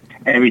that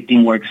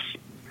everything works.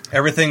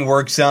 Everything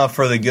works out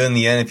for the good in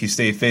the end if you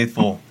stay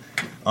faithful.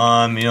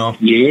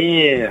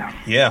 Yeah.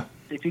 Yeah.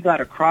 If you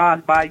got a cross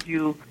by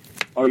you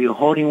or you're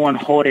holding one,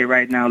 hold it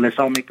right now. Let's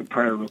all make a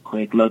prayer real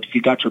quick. Look, if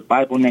you got your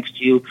Bible next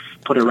to you,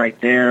 put it right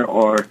there,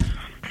 or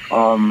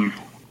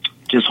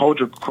just hold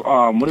your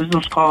what is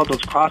those called?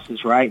 Those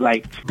crosses, right?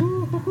 Like,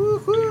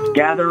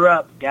 gather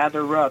up.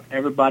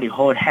 Everybody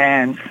hold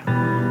hands.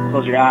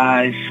 Close your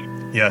eyes.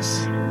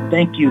 Yes.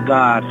 Thank you,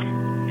 God.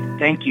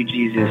 Thank you,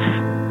 Jesus.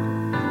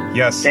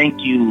 Yes.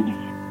 Thank you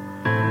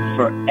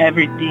for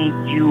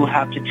everything you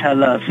have to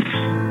tell us.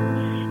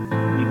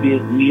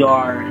 We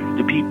are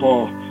the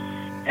people,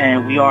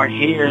 and we are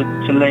here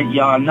to let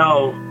y'all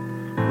know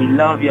we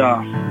love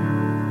y'all.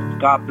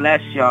 God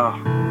bless y'all.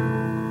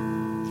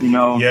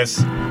 Yes.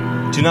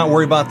 Do not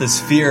worry about this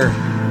fear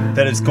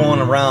that is going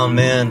around,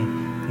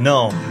 man.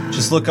 No.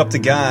 Just look up to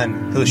God.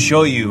 He'll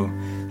show you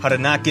how to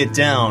not get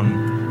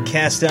down.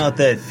 Cast out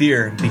that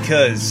fear,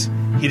 because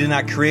He did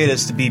not create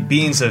us to be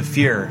beings of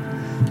fear,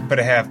 but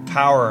to have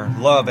power,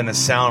 love, and a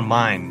sound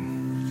mind.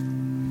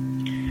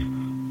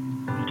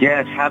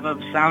 Yes, have a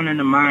sound in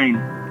the mind.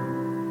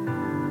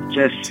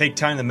 Just take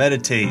time to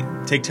meditate.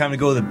 Take time to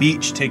go to the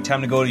beach. Take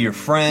time to go to your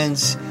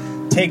friends.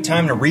 Take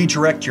time to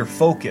redirect your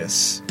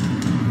focus.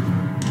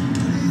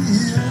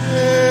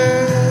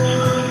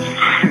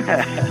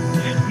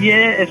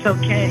 Yeah, it's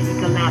okay. You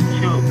can laugh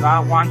too.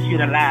 God wants you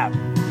to laugh.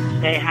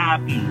 Stay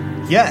happy.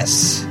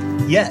 Yes.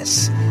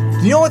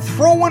 You know what?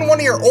 Throw in one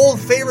of your old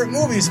favorite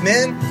movies,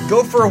 man.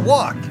 Go for a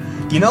walk.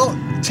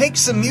 Take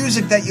some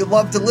music that you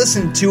love to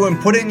listen to and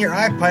put it in your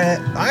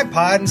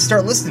iPod and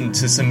start listening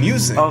to some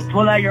music. Oh,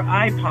 pull out your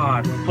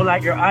iPod. Pull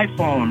out your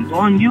iPhone. Go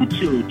on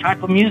YouTube.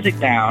 Type a music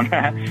down.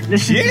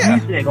 Listen to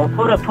music. Or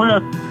put a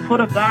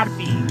God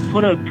beat.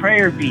 Put a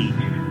prayer beat.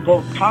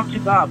 Go talk to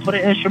God. Put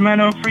an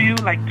instrumental for you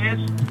like this,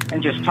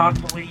 and just talk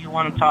the way you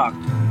want to talk.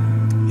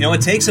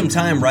 It takes some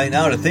time right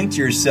now to think to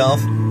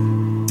yourself,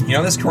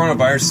 this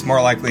coronavirus is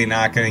more likely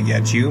not going to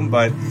get you,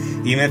 but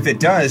even if it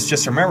does,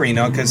 just remember,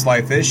 because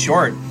life is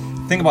short.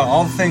 Think about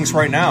all the things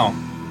right now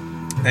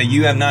that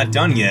you have not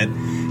done yet,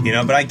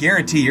 but I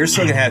guarantee you're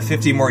still going to have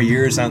 50 more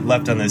years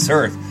left on this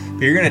earth.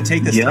 But you're going to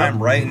take this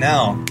time right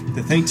now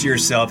to think to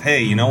yourself,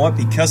 hey, you know what?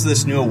 Because of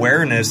this new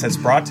awareness that's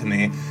brought to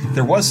me,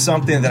 there was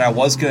something that I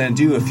was going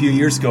to do a few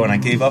years ago and I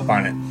gave up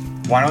on it.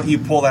 Why don't you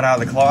pull that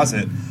out of the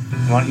closet?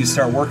 Why don't you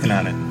start working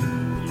on it?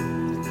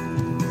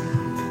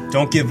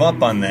 Don't give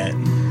up on that.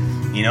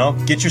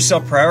 Get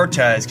yourself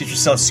prioritized. Get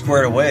yourself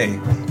squared away.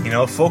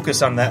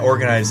 Focus on that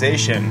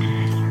organization.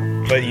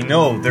 But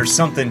there's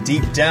something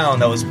deep down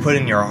that was put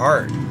in your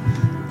heart.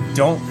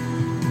 Don't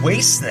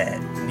waste that.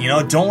 You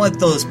know, don't let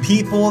those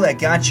people that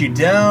got you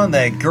down,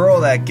 that girl,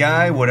 that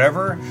guy,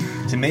 whatever,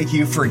 to make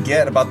you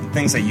forget about the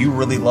things that you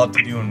really love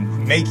to do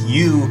and make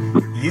you,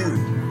 you.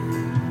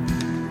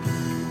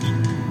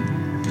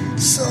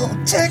 So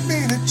take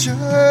me to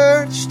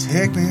church,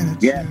 take me to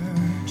church.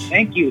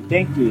 Thank you.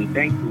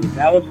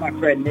 That was my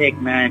friend Nick,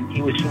 man.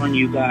 He was showing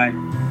you guys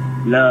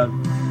love,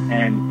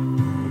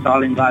 and it's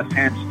all in God's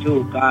hands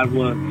too. God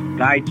will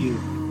guide you.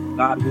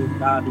 God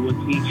will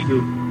teach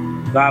you.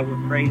 God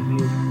will praise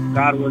you.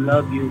 God will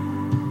love you.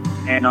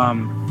 And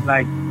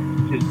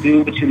just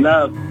do what you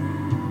love.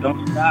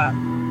 Don't stop.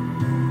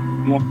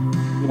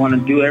 You want to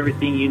do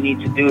everything you need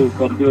to do.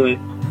 Go do it.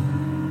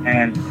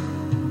 And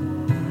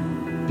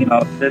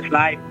this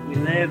life we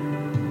live,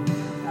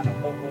 got a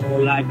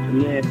whole life to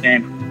live,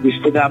 and we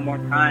still got more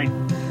time.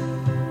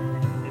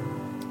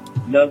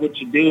 Love what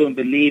you do and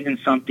believe in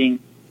something.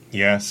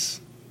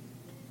 Yes.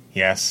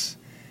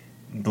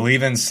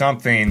 Believe in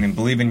something and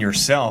believe in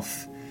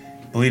yourself.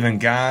 Believe in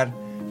God.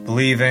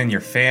 Believe in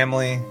your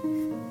family.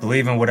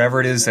 Believe in whatever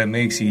it is that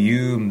makes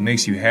you,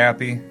 makes you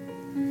happy.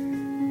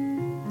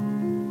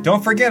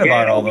 Don't forget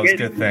about all those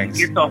good things.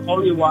 Get the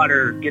holy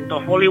water.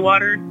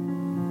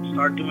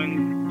 Start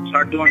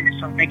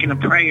making a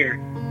prayer.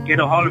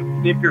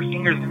 Dip your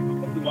fingers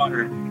in the holy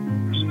water.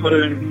 Just put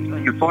it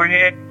on your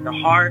forehead, the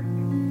heart,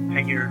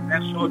 and your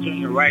left shoulder and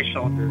your right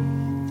shoulder.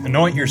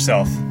 Anoint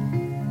yourself.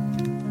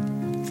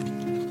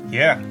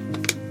 Yeah.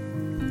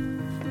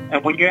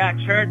 And when you're at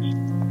church,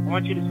 I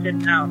want you to sit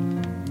down.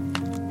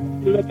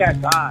 You look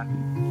at God.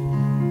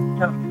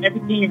 Tell him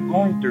everything you're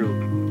going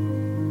through.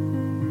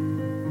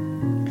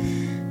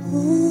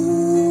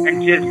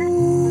 And just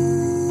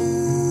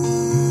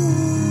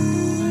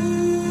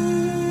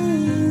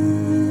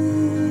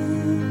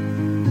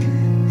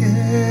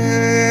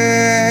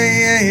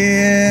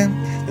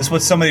That's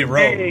what somebody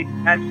wrote. Hey,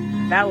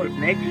 that was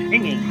Nick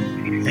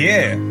singing.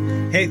 Yeah.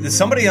 Hey,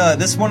 somebody.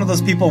 This is one of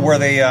those people where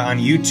they on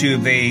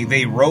YouTube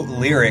they wrote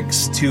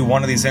lyrics to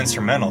one of these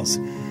instrumentals,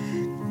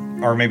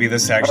 or maybe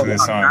this is actually the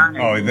song.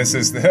 Nice. Oh, this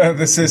is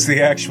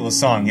the actual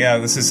song. Yeah,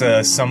 this is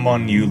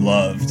Someone You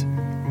Loved.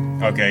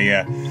 Okay,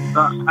 yeah.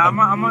 I'm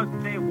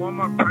gonna say one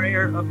more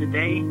prayer of the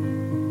day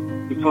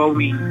before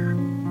we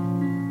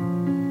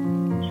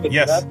switch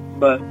it up.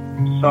 But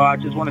so I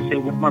just want to say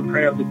one more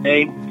prayer of the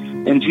day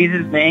in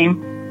Jesus'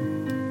 name.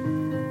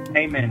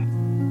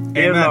 Amen.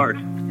 Dear Lord,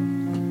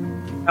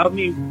 help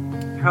me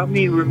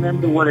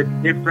remember what a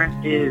difference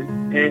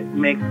it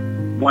makes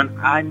when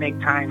I make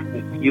time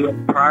with you a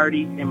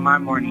priority in my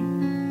morning.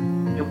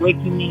 And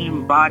waking me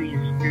in body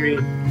and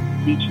spirit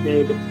each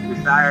day with the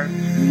desire to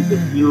be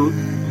with you,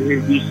 to hear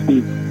you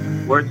speak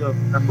words of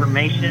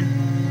affirmation,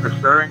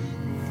 assurance,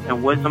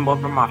 and wisdom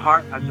over my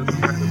heart as I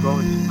prepare to go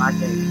into my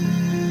day.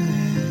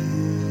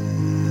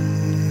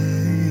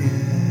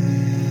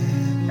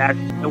 That's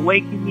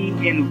awaken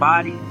me in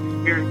body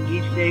and spirit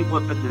each day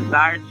with a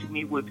desire to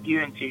meet with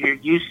you and to hear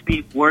you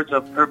speak words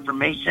of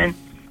affirmation,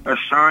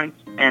 assurance,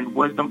 and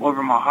wisdom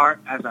over my heart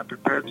as I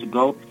prepare to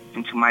go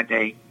into my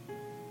day.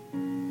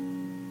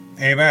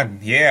 Amen.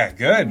 Yeah,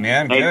 good,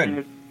 man.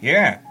 Good.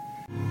 Yeah.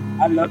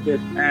 I love this,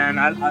 man.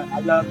 I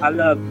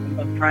love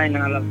praying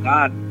and I love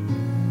God.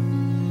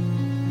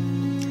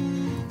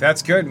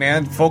 That's good,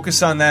 man.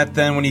 Focus on that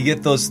then when you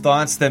get those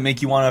thoughts that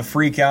make you want to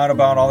freak out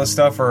about all this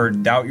stuff or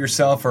doubt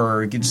yourself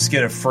or just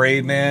get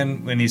afraid,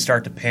 man, when you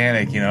start to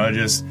panic,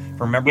 just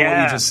remember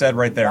what you just said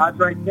right there. God's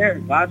right there.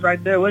 God's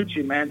right there with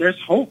you, man.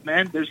 There's hope,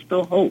 man. There's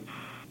still hope.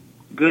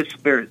 Good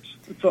spirits.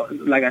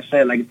 Like I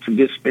said, it's a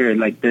good spirit.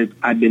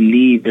 I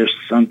believe there's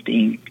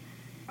something.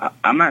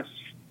 I'm not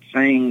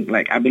saying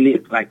I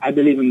believe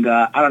in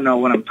God. I don't know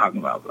what I'm talking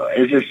about, bro.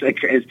 It's just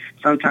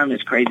sometimes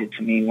it's crazy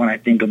to me when I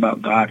think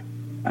about God.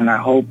 And I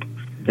hope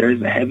there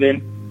is a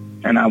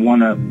heaven, and I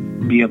want to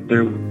be up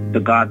there with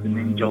the gods and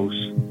angels.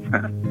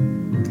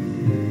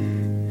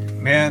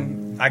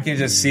 Man, I can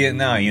just see it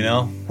now,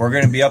 We're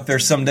going to be up there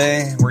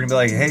someday. We're going to be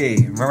like, hey,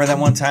 remember that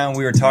one time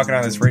we were talking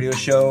on this radio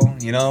show,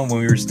 when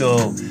we were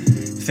still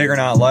figuring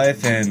out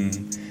life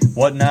and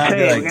whatnot?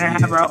 Hey, we're going to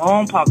have our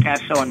own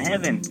podcast show in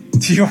heaven.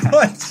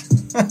 What?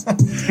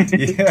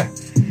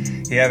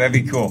 Yeah, that'd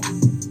be cool.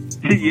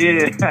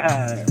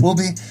 Yeah.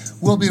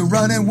 We'll be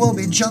running, we'll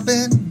be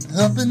jumping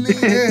up in the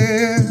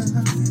air,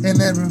 and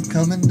then we're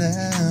coming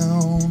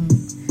down.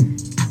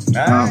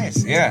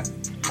 Nice, yeah.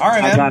 All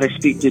right, man. I gotta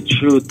speak the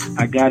truth.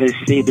 I gotta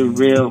say the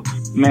real.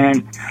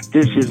 Man,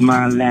 this is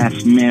my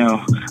last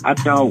meal. I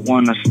don't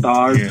want to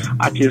starve. Yeah.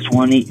 I just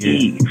want to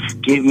eat.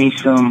 Give me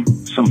some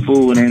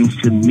food and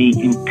some meat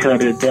and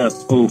cut it up.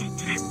 Oh,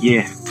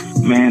 yeah.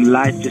 Man,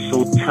 life is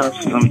so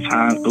tough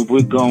sometimes, but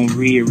we're gonna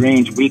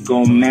rearrange. We're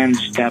gonna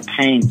manage that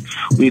pain.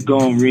 We're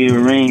gonna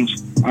rearrange.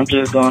 I'm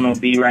just gonna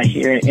be right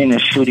here in a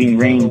shooting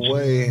range.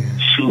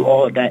 Shoot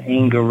all that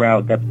anger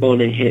out. That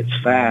bullet hits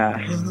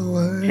fast.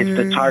 Hits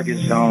the target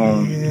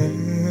zone.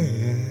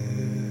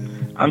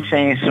 I'm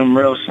saying some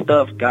real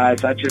stuff,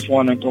 guys. I just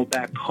want to go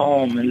back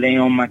home and lay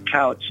on my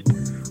couch.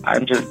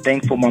 I'm just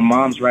thankful my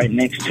mom's right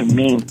next to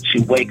me.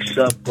 She wakes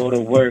up, go to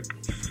work.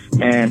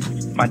 Man,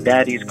 my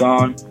daddy's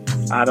gone.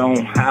 I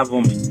don't have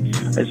them.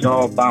 It's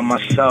all by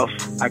myself.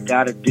 I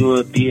gotta do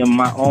it being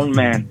my own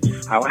man.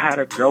 I had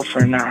a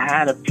girlfriend, I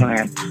had a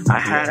plan. I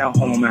had a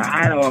home, I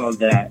had all of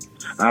that.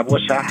 I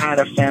wish I had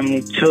a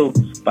family too,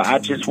 but I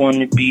just want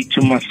to be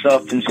to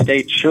myself and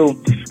stay true.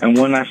 And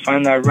when I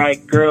find that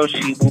right girl,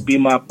 she will be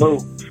my boo.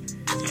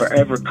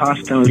 Forever,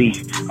 constantly,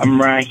 I'm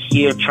right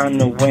here trying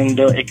to win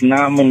the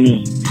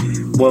ignominy.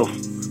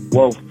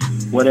 Whoa,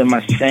 what am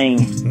I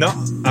saying? No,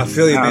 I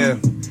feel you,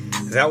 man.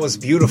 That was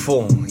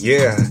beautiful.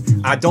 Yeah.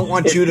 I don't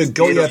want you to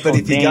go yet, but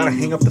if you gotta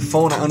hang up the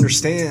phone, I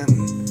understand.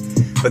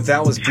 But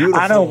that was beautiful.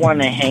 I don't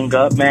want to hang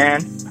up,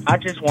 man. I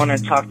just want to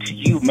talk to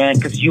you, man,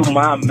 because you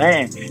my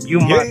man. You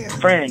my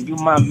friend. You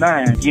my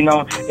man. You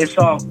know, it's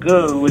all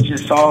good. It's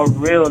just all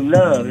real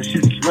love. It's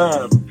just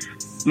love.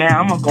 Man,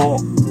 I'm going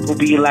to go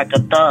be like a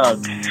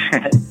thug.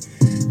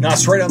 No,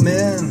 straight up,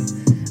 man.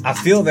 I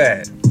feel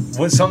that.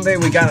 Someday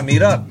we got to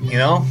meet up, you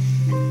know?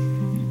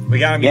 We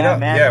got to meet up.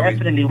 Man,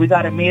 definitely. We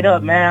got to meet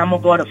up, man. I'm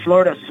going to go to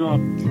Florida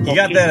soon. You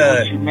got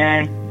that,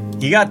 man.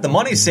 You got the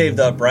money saved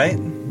up, right?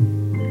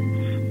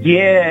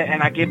 Yeah,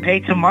 and I get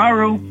paid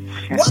tomorrow.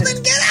 Well,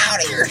 then get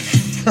out of here.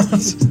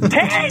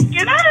 Hey,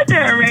 get out of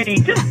there already.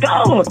 Just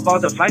go. All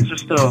the flights are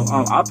still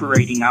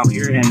operating out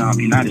here in the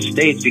United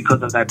States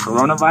because of that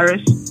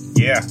coronavirus.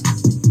 Yeah.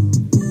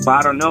 But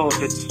I don't know if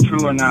it's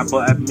true or not,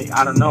 but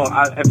I don't know.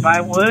 If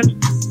I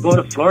would go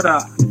to Florida,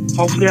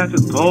 hopefully I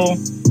could go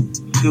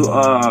to,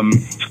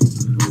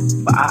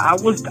 I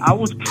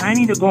was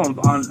planning to go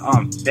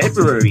on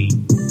February,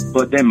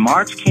 but then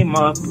March came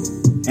up,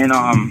 and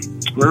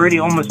we're already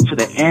almost to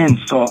the end,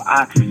 so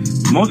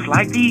most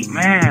likely,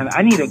 man,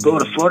 I need to go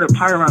to Florida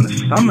probably around the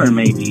summer,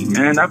 maybe,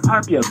 man. That'd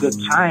probably be a good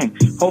time.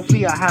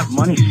 Hopefully I have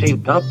money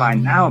saved up by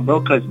now, bro,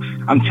 because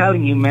I'm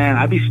telling you, man,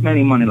 I be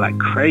spending money like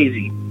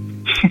crazy.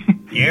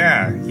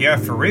 Yeah,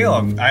 for real.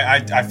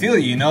 I feel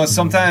you, you know,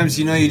 sometimes,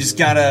 you know, you just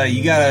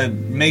gotta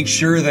make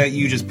sure that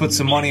you just put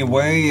some money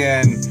away,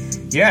 and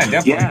yeah,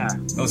 definitely. Yeah.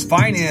 Those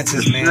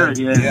finances, for man.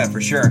 Sure, yeah,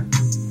 for sure.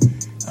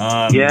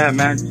 Yeah,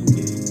 man.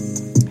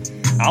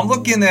 I'm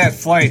looking at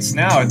flights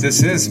now.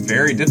 This is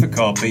very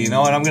difficult, but you know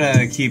what? I'm going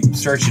to keep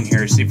searching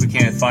here, see if we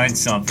can't find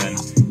something.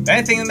 If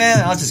anything, man,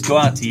 I'll just go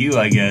out to you,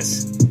 I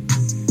guess.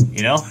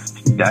 You know?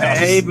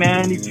 Hey,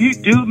 man, if you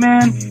do,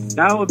 man,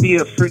 that would be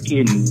a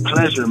freaking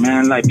pleasure,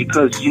 man. Like,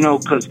 because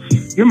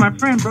you're my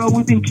friend, bro.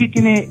 We've been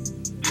kicking it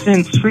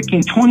since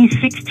freaking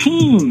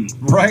 2016.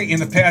 Right. In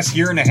the past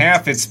year and a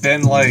half, it's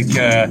been like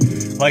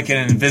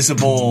an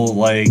invisible,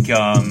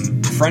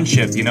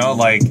 friendship, you know?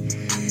 Like,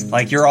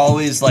 you're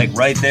always,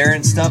 right there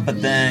and stuff,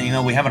 but then, you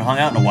know, we haven't hung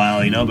out in a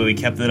while, you know, but we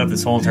kept it up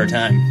this whole entire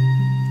time.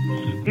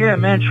 Yeah,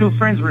 man, true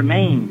friends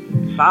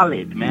remain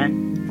solid,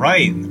 man.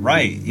 Right.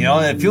 You know,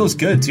 it feels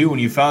good, too, when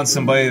you found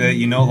somebody that,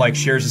 you know,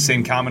 shares the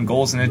same common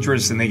goals and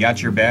interests, and they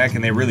got your back,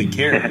 and they really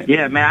care.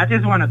 Yeah, man, I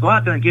just want to go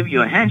out there and give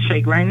you a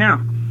handshake right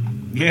now.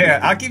 Yeah,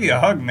 I'll give you a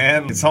hug,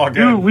 man. It's all good.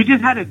 Dude, we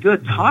just had a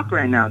good talk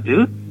right now,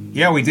 dude.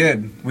 Yeah, we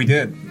did.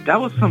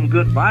 That was some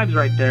good vibes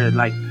right there.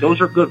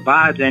 Those are good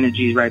vibes,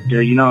 energies right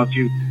there. You know, if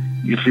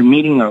you're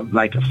meeting a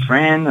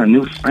friend, a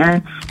new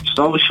friend, just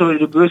always show you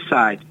the good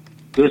side.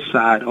 Good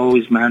side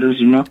always matters,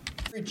 you know?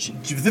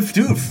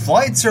 Dude,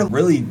 flights are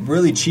really,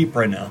 really cheap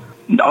right now.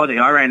 Oh, they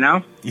are right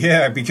now?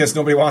 Yeah, because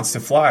nobody wants to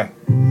fly.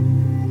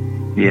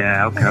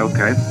 Yeah,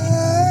 okay.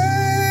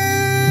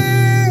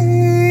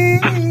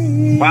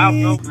 Wow,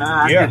 bro.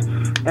 Nah, yeah.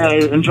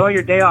 Hey, enjoy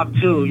your day off,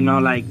 too. You know,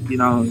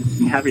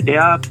 you have your day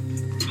off,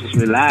 just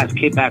relax,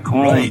 get back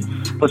home, right.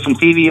 Put some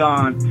TV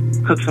on,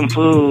 cook some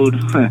food,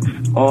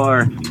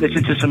 or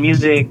listen to some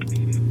music,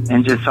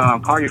 and just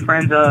call your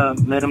friends up,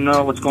 let them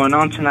know what's going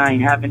on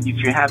tonight. If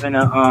you're having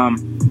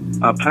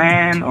a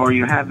plan, or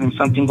you're having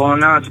something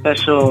going on,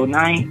 special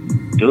night,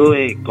 do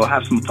it. Go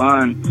have some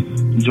fun.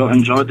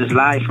 Enjoy this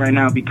life right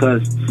now,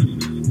 because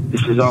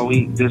this is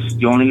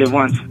you only live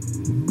once.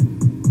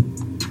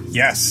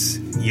 Yes.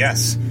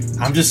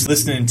 I'm just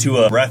listening to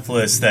a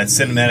Breathless, that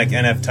cinematic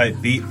NF type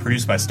beat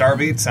produced by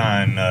Starbeats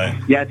on this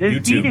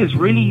YouTube. Beat is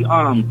really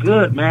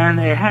good, man.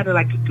 It had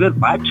a good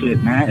vibe to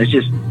it, man. It's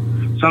just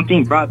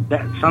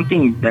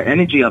the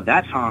energy of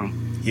that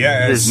song.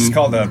 Yeah, it's just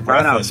called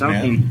Breathless,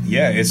 man.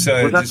 Yeah, it's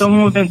was that the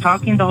one we've been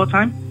talking the whole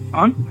time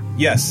on?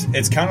 Yes,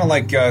 it's kind of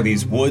like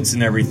these woods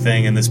and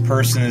everything, and this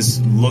person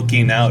is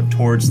looking out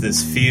towards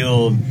this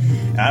field.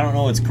 I don't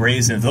know what's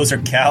grazing. If those are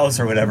cows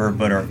or whatever,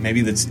 or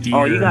maybe that's deer.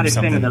 Oh, you gotta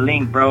send me the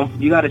link, bro.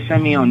 You gotta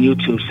send me on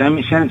YouTube. Send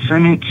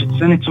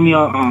it to me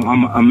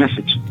on a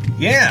message.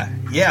 Yeah,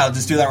 I'll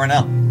just do that right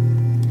now.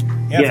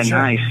 Yeah, sure.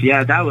 Nice.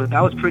 Yeah, that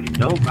was pretty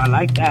dope. I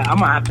like that. I'm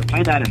gonna have to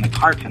play that in the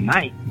car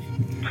tonight.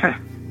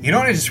 You know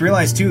what I just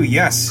realized, too?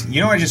 Yes. You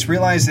know, I just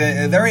realized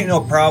that there ain't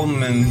no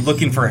problem in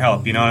looking for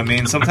help, you know what I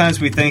mean? Sometimes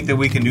we think that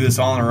we can do this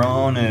all on our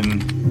own,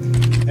 and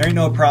there ain't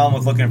no problem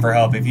with looking for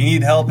help. If you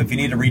need help, if you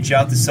need to reach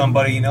out to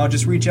somebody, you know,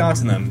 just reach out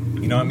to them.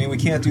 You know what I mean? We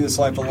can't do this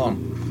life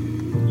alone.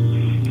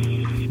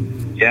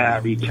 Yeah,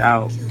 reach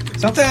out.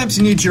 Sometimes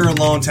you need your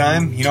alone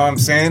time, you know what I'm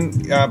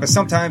saying? But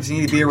sometimes you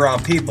need to be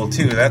around people,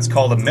 too. That's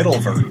called a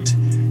middlevert.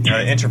 You know,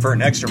 introvert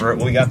and extrovert,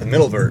 well, we got the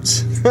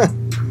middleverts.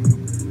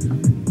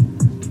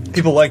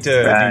 People like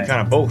to do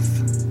kind of both.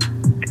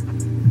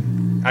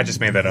 I just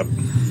made that up.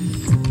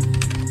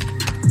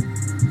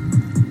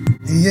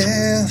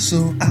 Yeah,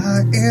 so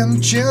I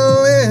am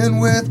chilling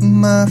with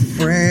my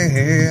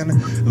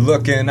friend,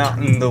 looking out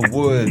in the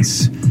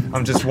woods.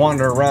 I'm just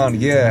wandering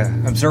around,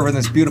 observing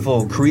this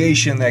beautiful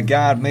creation that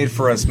God made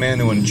for us, man,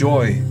 to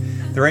enjoy.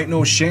 There ain't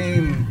no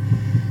shame.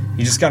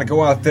 You just gotta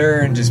go out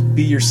there and just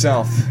be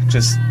yourself.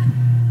 Just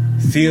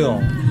feel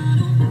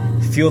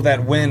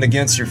that wind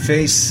against your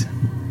face.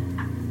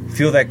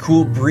 Feel that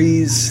cool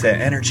breeze,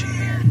 that energy.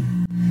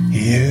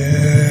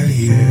 Yeah.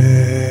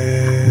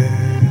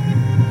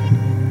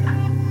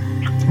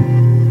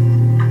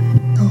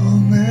 Oh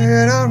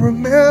man, I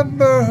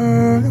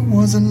remember it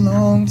was a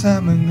long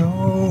time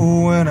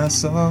ago when I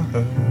saw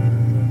her.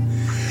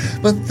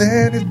 But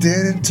then it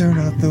didn't turn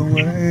out the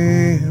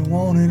way I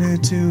wanted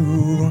it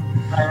to.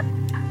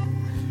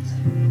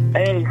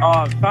 Hey,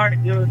 sorry,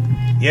 dude.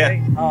 Yeah.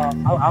 Hey,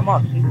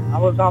 I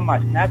was on my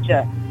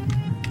Snapchat.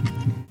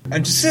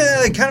 And just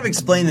kind of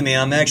explain to me,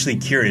 I'm actually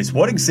curious,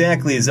 what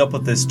exactly is up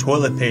with this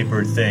toilet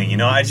paper thing? You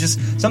know,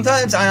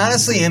 sometimes I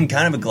honestly am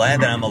kind of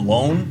glad that I'm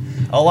alone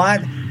a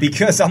lot,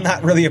 because I'm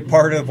not really a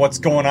part of what's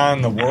going on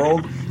in the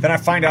world. Then I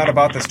find out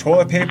about this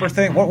toilet paper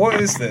thing. What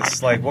is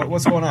this? Like,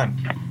 what's going on?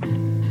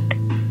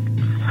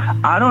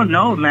 I don't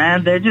know,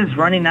 man. They're just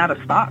running out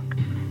of stock.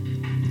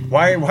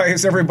 Why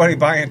is everybody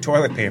buying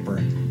toilet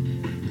paper?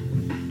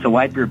 To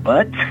wipe your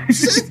butt?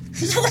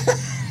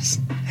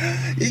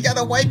 You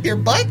gotta wipe your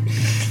butt?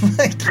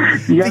 Like,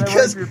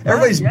 because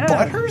everybody's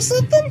butt hurt or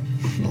something?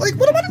 Like,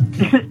 what about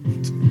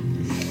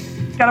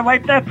it? Gotta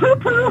wipe that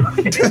poo-poo.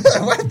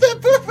 Wipe that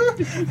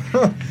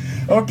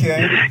poo-poo.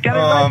 Okay.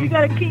 You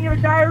gotta clean your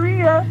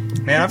diarrhea.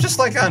 Man, I'm just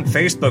like on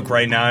Facebook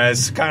right now.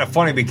 It's kind of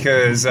funny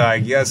because I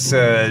guess,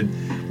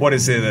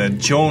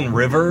 Joan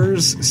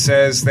Rivers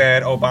says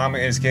that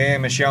Obama is gay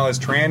and Michelle is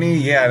tranny.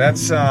 Yeah,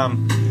 that's,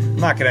 I'm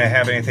not going to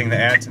have anything to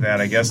add to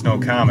that, I guess. No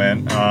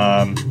comment.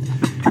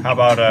 How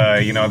about,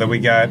 that we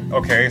got,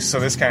 okay, so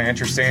this kind of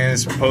interesting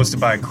is posted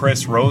by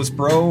Chris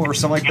Rosebro or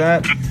something like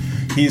that.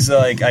 He's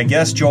like, I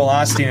guess Joel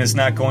Osteen is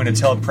not going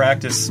to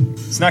practice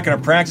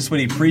what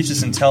he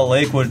preaches and tell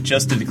Lakewood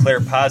just to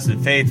declare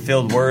positive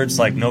faith-filled words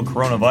like no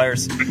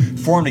coronavirus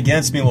formed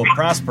against me will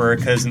prosper,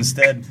 because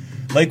instead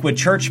Lakewood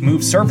Church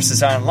moved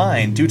services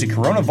online due to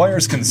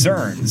coronavirus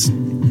concerns.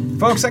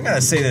 Folks, I gotta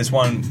say this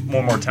one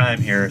more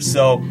time here.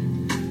 So,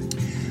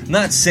 I'm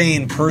not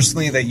saying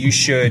personally that you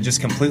should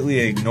just completely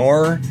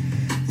ignore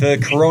the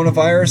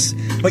coronavirus,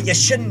 but you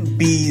shouldn't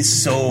be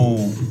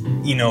so,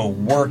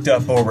 worked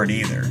up over it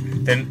either.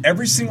 Then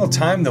every single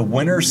time the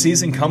winter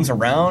season comes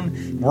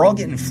around, we're all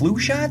getting flu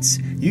shots.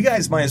 You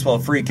guys might as well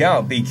freak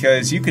out,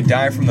 because you could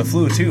die from the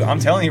flu too. I'm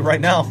telling you right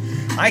now,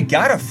 I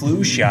got a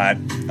flu shot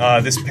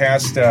this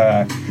past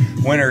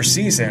winter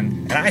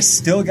season, and I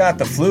still got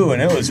the flu,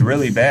 and it was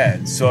really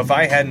bad. So if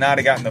I had not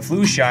have gotten the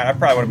flu shot, I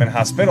probably would have been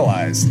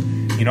hospitalized.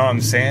 You know what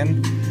I'm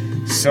saying?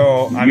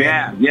 So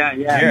man.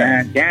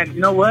 Dan,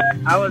 you know what?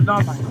 I was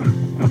on my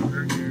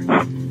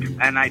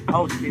and I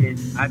put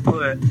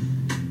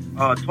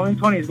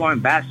 2020 is going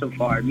bad so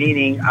far,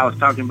 meaning I was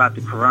talking about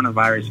the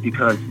coronavirus,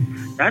 because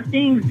that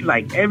thing's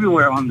like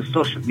everywhere on the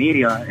social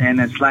media,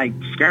 and it's like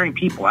scaring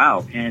people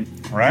out. And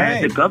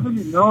right. The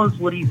government knows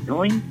what he's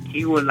doing.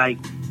 He would like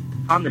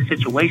on the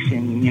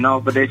situation,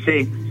 but they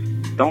say,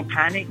 don't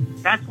panic.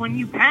 That's when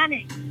you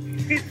panic.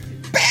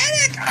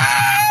 Panic!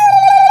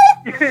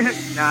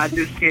 Nah,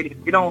 just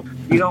kidding. You don't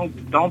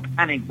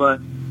panic.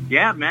 But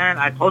yeah, man,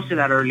 I posted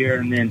that earlier,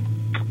 and then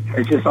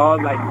it's just all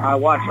like, I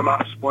watch a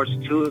lot of sports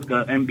too,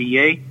 the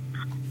NBA,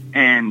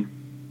 and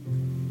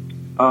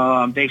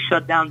they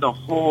shut down the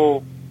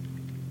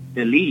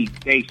league.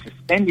 They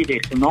suspended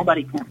it, so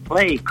nobody can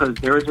play, because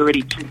there was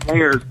already 2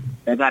 players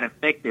that got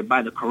affected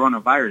by the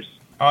coronavirus.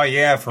 Oh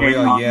yeah, for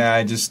real. Yeah,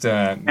 I just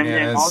and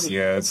then all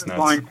it's nuts.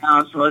 Going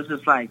down, so it's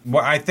just like,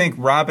 what I think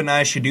Rob and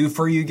I should do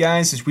for you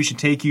guys is we should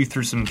take you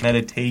through some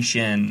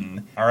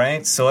meditation. All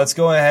right, so let's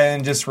go ahead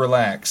and just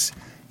relax.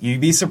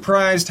 You'd be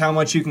surprised how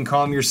much you can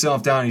calm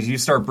yourself down as you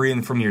start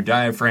breathing from your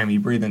diaphragm.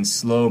 You breathe in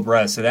slow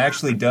breaths. It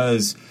actually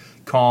does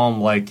calm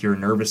like your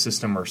nervous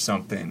system or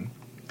something.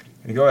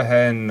 And go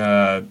ahead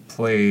and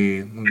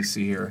play. Let me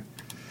see here.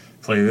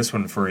 Play this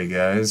one for you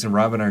guys, and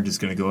Rob and I are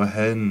just going to go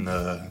ahead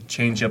and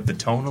change up the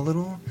tone a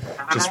little.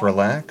 Just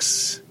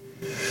relax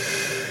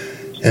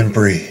and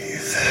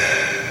breathe.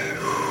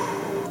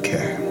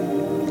 Okay.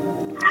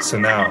 So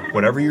now,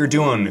 whatever you're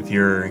doing, if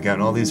you're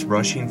getting all these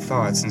rushing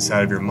thoughts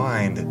inside of your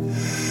mind,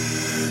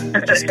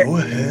 just go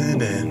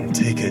ahead and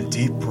take a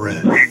deep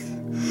breath.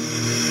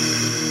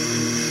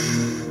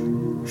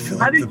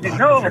 Fill up the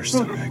bottom of your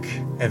stomach,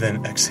 and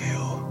then exhale.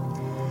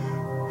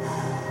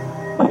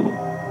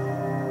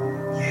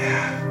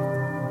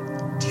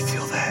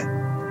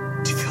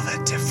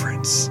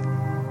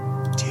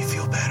 Do you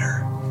feel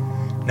better?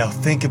 Now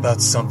think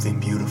about something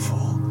beautiful.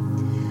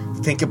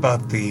 Think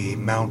about the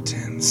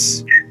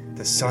mountains,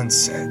 the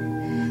sunset.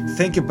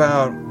 Think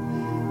about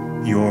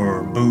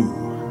your boo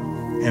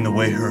and the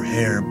way her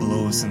hair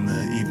blows in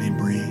the evening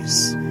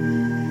breeze.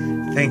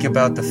 Think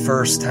about the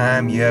first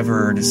time you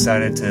ever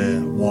decided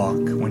to walk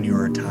when you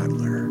were a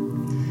toddler.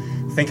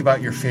 Think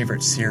about your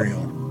favorite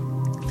cereal.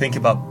 Think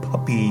about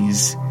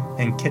puppies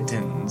and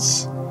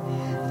kittens.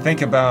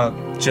 Think about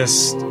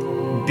just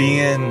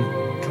being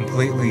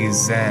completely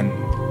zen.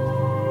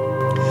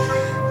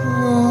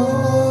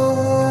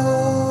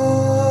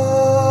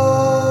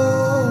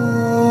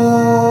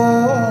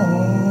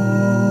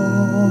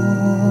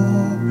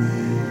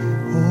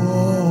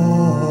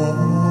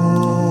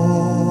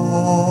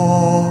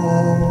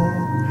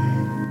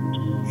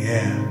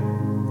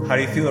 How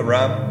do you feel,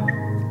 Rob?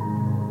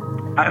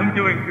 I'm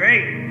doing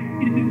great.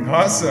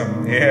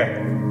 Awesome, yeah.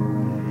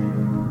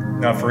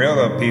 Now, for real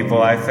though,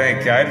 people, I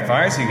think I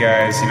advise you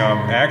guys, it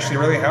actually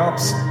really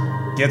helps.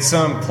 Get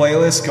some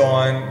playlists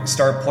going,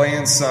 start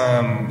playing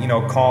some,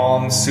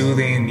 calm,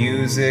 soothing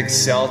music,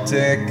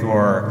 Celtic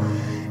or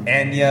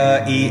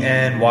Enya,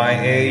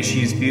 E-N-Y-A.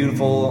 She's a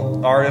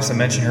beautiful artist. I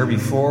mentioned her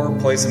before.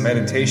 Play some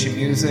meditation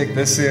music.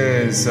 This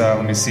is,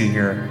 let me see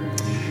here.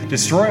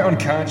 Destroy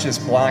Unconscious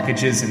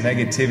Blockages and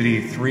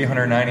Negativity,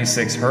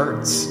 396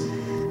 Hertz.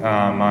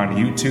 On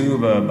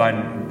YouTube,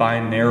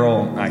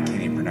 binaural, I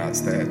can't even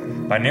pronounce that.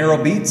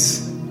 Binaural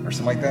Beats or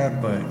something like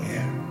that, but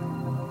yeah.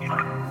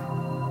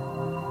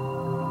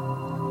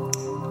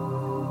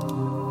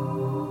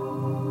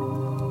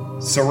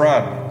 So,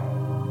 Rob.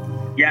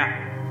 Yeah.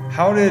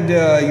 How did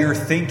your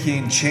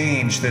thinking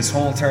change this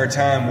whole entire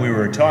time we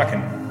were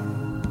talking?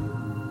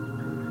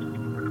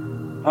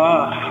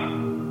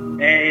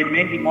 It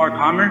made me more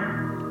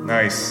calmer.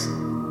 Nice.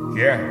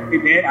 Yeah.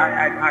 It did.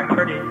 I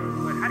heard it.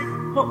 But how did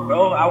you know,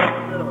 bro? I was a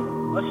little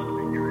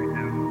frustrated right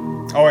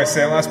now. Oh, I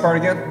say that last part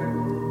again?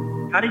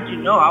 How did you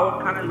know? I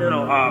was kind of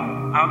little,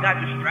 I got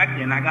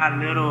distracted and I got a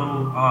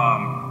little,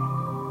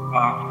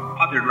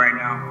 bothered right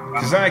now.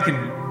 Because I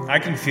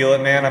can feel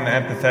it, man. I'm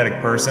an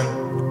empathetic person.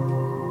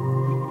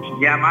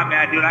 Yeah, my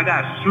bad, dude. I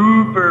got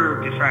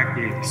super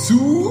distracted.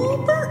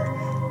 Super?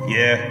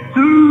 Yeah.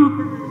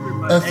 Super.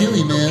 I feel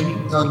you,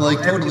 man. I'm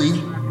like, totally.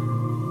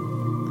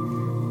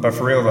 But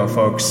for real, though,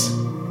 folks,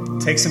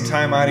 take some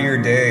time out of your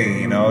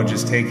day,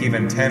 just take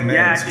even 10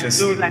 minutes. Yeah, just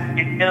do like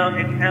inhale,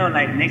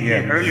 like Nick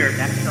did earlier.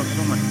 That felt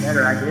so much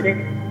better. I did it.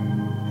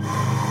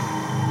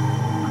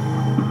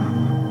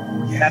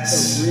 Yes. That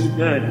feels really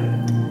good.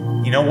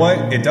 You know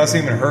what? It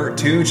doesn't even hurt,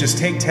 too. Just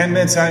take 10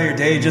 minutes out of your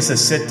day just to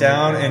sit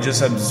down and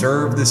just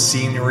observe the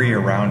scenery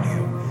around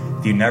you.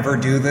 If you never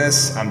do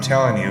this, I'm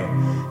telling you,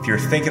 if you're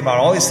thinking about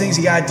all these things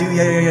you gotta do,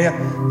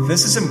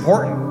 this is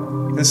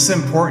important. This is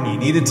important. You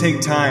need to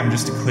take time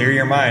just to clear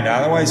your mind.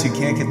 Otherwise, you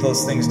can't get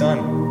those things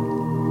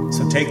done.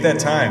 So take that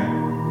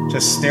time.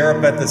 Just stare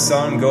up at the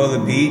sun, go to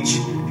the beach.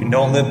 If you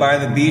don't live by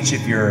the beach,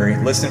 if you're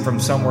listening from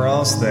somewhere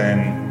else,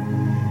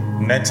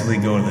 then mentally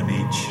go to the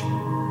beach.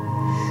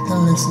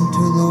 And listen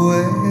to the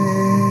waves,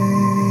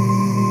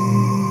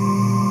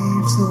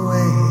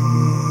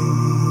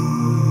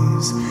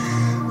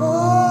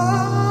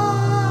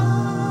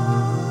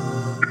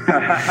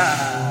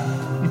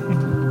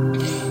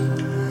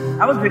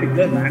 That was really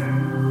good, man.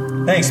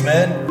 Thanks,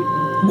 man.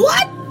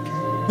 What?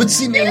 But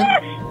see, man,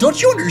 don't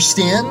you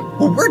understand?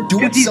 When we're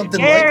doing something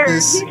like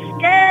this... He's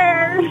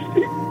scared.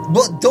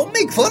 Well, don't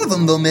make fun of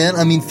him, though, man.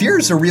 I mean, fear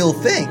is a real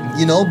thing,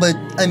 But,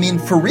 I mean,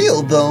 for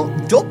real, though,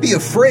 don't be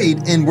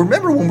afraid. And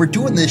remember, when we're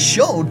doing this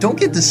show, don't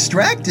get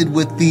distracted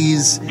with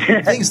these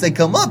things that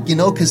come up,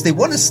 because they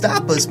want to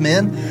stop us,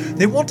 man.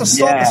 They want to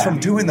stop us from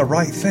doing the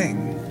right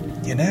thing,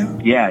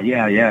 Yeah.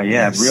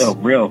 Yes.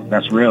 Real.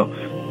 That's real.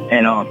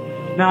 And,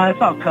 no,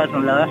 it's all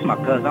cousin love. That's my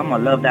cousin. I'm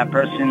gonna love that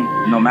person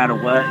no matter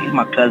what. He's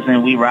my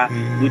cousin. We rock.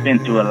 We've been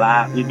through a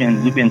lot. We've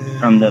been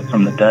from the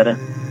gutter,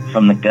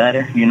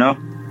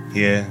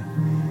 Yeah.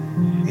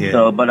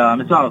 So, but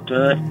it's all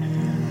good.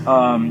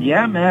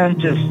 Yeah, man.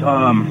 Just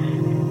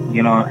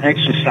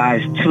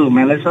exercise too,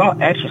 man. Let's all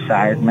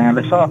exercise, man.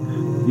 Let's all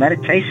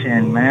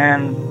meditation,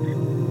 man.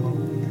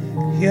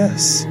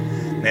 Yes.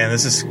 Man,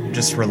 this is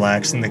just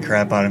relaxing the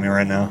crap out of me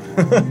right now.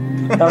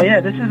 Oh yeah,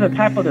 this is the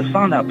type of the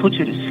song that puts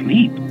you to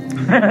sleep.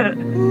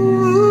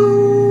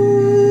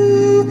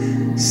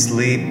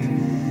 Sleep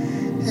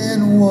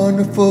in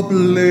wonderful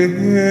bliss.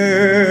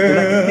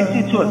 It takes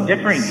you to a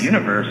different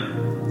universe.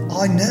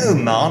 I know,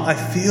 man. I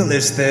feel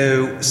as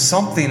though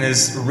something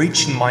is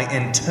reaching my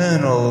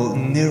internal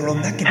neural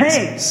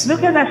mechanisms. Hey,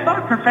 look at that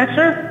star,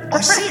 Professor.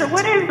 Professor,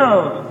 what is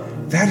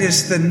those? That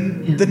is the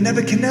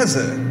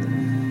Nebuchadnezzar.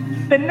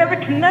 The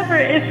Nebuchadnezzar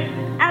is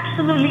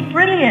absolutely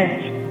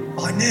brilliant.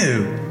 I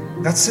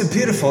know. That's so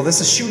beautiful.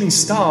 There's a shooting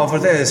star over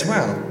there as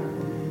well.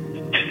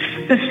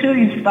 The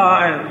shooting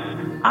stars.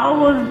 I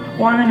was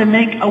wanting to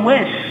make a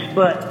wish,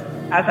 but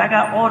as I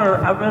got older,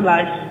 I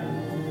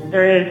realized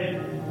there is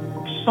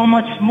so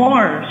much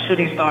more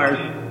shooting stars.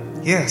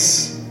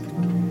 Yes.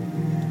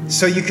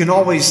 So you can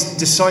always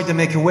decide to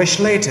make a wish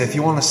later if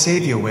you want to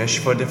save your wish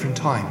for a different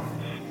time.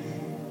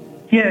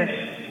 Yes.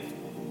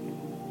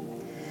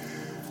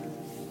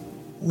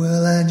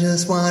 Well, I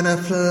just wanna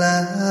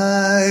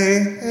fly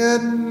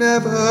and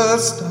never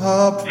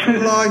stop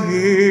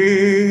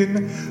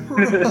flying.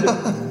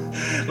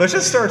 Let's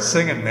just start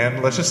singing,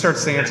 man. Let's just start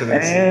singing to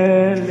this.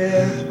 And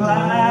let's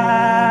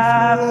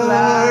fly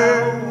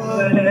away.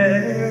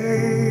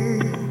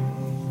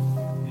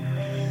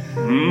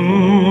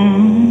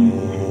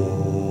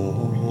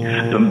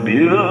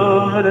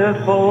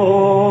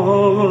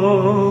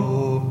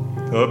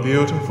 The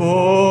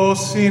beautiful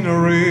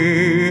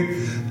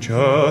scenery.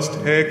 Just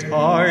take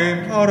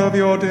time out of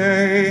your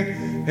day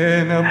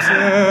and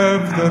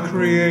observe the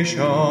creation.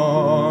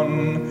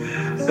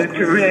 The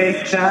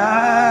creation,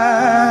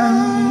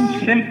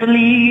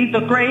 simply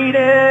the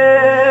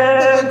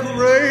greatest. The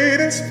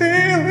greatest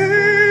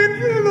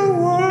feeling in the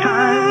world.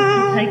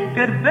 Time to take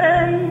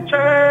adventure.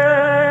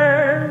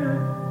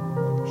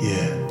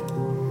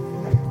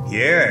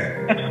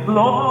 Yeah.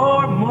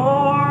 Explore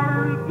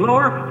more,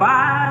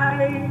 glorify,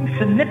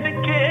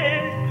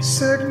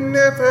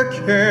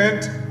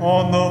 Significant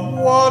on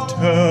the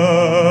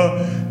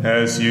water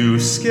as you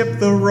skip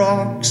the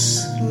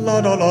rocks. La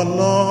la la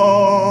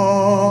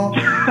la.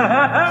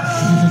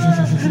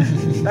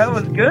 That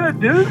was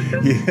good, dude.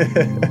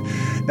 Yeah.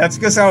 That's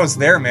because I was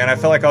there, man. I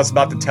felt like I was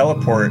about to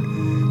teleport.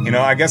 You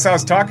know, I guess I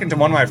was talking to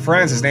one of my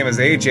friends, his name is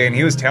AJ, and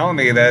he was telling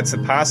me that it's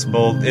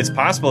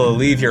possible to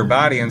leave your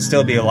body and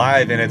still be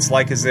alive, and it's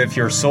like as if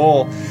your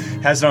soul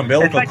has an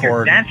umbilical cord. It's like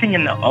cord. You're dancing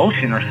in the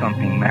ocean or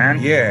something, man.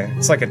 Yeah,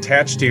 it's like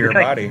attached to your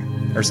body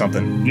or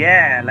something.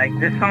 Yeah, like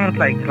this sounds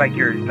like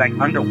you're like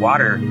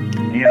underwater,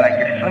 and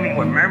you're swimming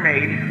with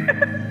mermaids.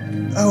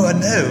 Oh, I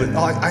know.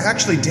 I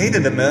actually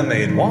dated a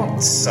mermaid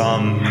once.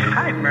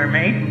 Hi,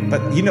 mermaid.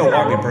 But you know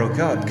why we broke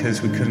up?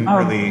 Because we couldn't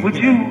really... Would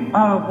you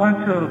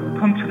want to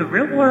come to the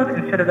real world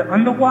instead of the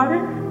underwater?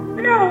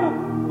 No,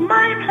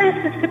 my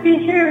place is to be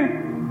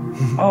here.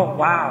 Oh,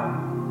 wow.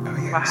 Oh,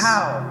 yes. Well,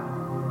 how?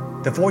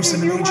 The voice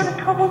of an You angel. want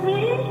to come with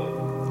me?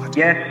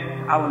 Yes,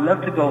 I would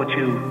love to go with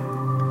you.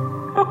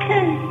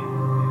 Okay.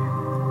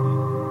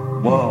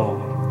 Whoa.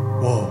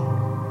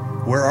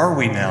 Where are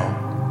we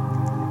now?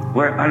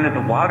 We're under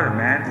the water,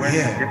 man. We're in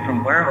a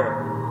different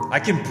world. I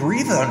can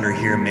breathe under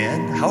here,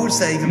 man. How is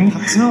that even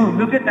possible? Dude,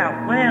 look at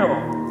that whale.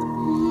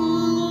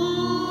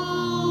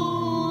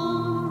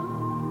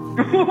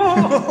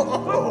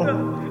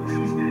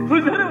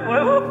 Was that a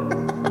whale?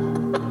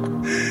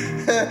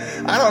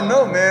 I don't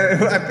know,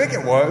 man. I think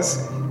it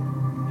was.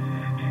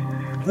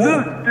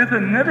 Look, there's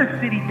another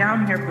city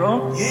down here,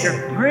 bro. Yeah.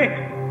 They're brick.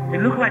 They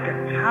look like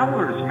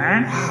towers,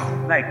 man.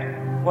 Wow. Like,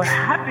 what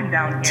happened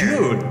down here?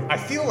 Dude, I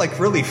feel like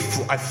really,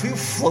 I feel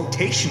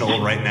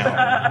flotational right now.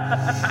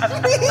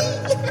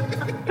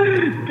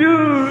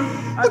 Dude,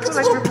 I Look feel at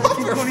like the we're little back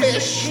in puffer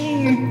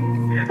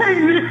 2016. Hey,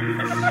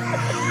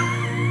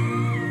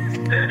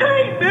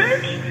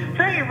 Nick.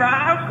 Hey,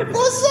 Rob.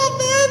 What's up,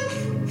 man?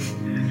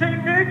 Hey,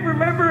 Nick,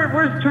 remember,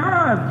 where's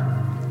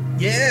John?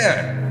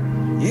 Yeah.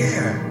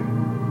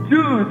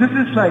 Dude, this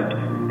is like,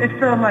 it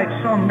felt like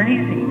so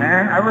amazing,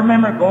 man. I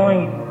remember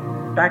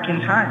going back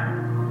in time.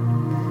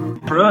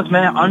 For us,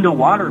 man,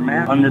 underwater,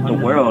 man, under the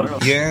world.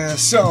 Yeah,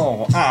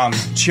 so I'm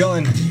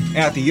chilling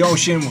at the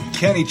ocean.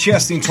 Kenny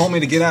Chesting told me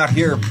to get out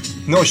here.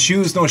 No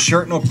shoes, no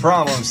shirt, no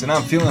problems. And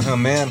I'm feeling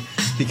him, man,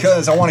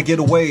 because I want to get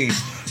away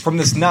from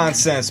this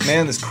nonsense,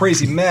 man, this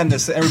crazy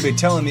madness that everybody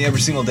telling me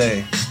every single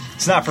day.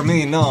 It's not for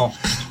me, no.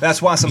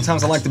 That's why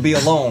sometimes I like to be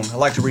alone. I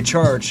like to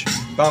recharge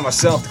by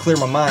myself to clear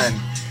my mind.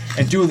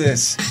 And do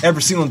this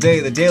every single day,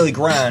 the daily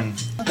grind.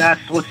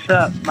 That's what's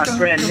up, my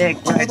friend Nick,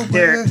 right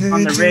there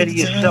on the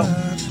radio show.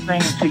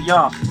 Saying to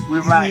y'all,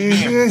 we're right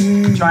here,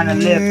 trying to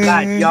live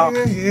life, y'all.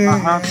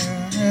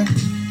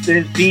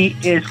 This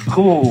beat is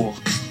cool.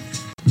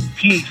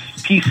 Peace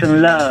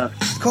and love.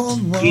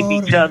 Give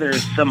each other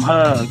some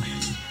hugs.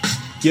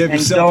 Give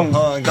yourself a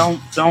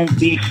hug. Don't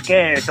be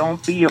scared.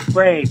 Don't be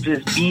afraid.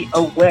 Just be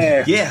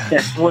aware. Yeah.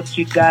 That's what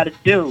you gotta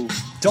do.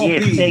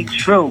 Stay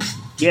true.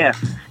 Yeah.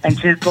 And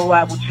just go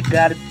out what you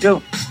gotta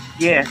do.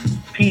 Yeah.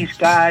 Peace,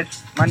 guys.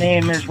 My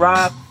name is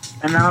Rob,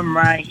 and I'm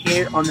right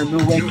here on the New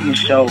Awakening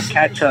Show.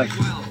 Catch us.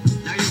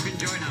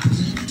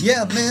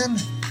 Yeah, man.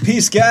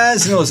 Peace,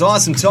 guys, and it was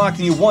awesome talking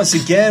to you once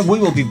again. We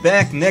will be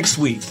back next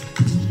week.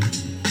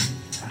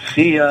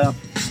 See ya.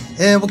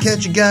 And we'll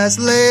catch you guys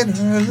later.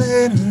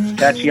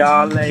 Catch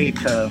y'all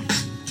later.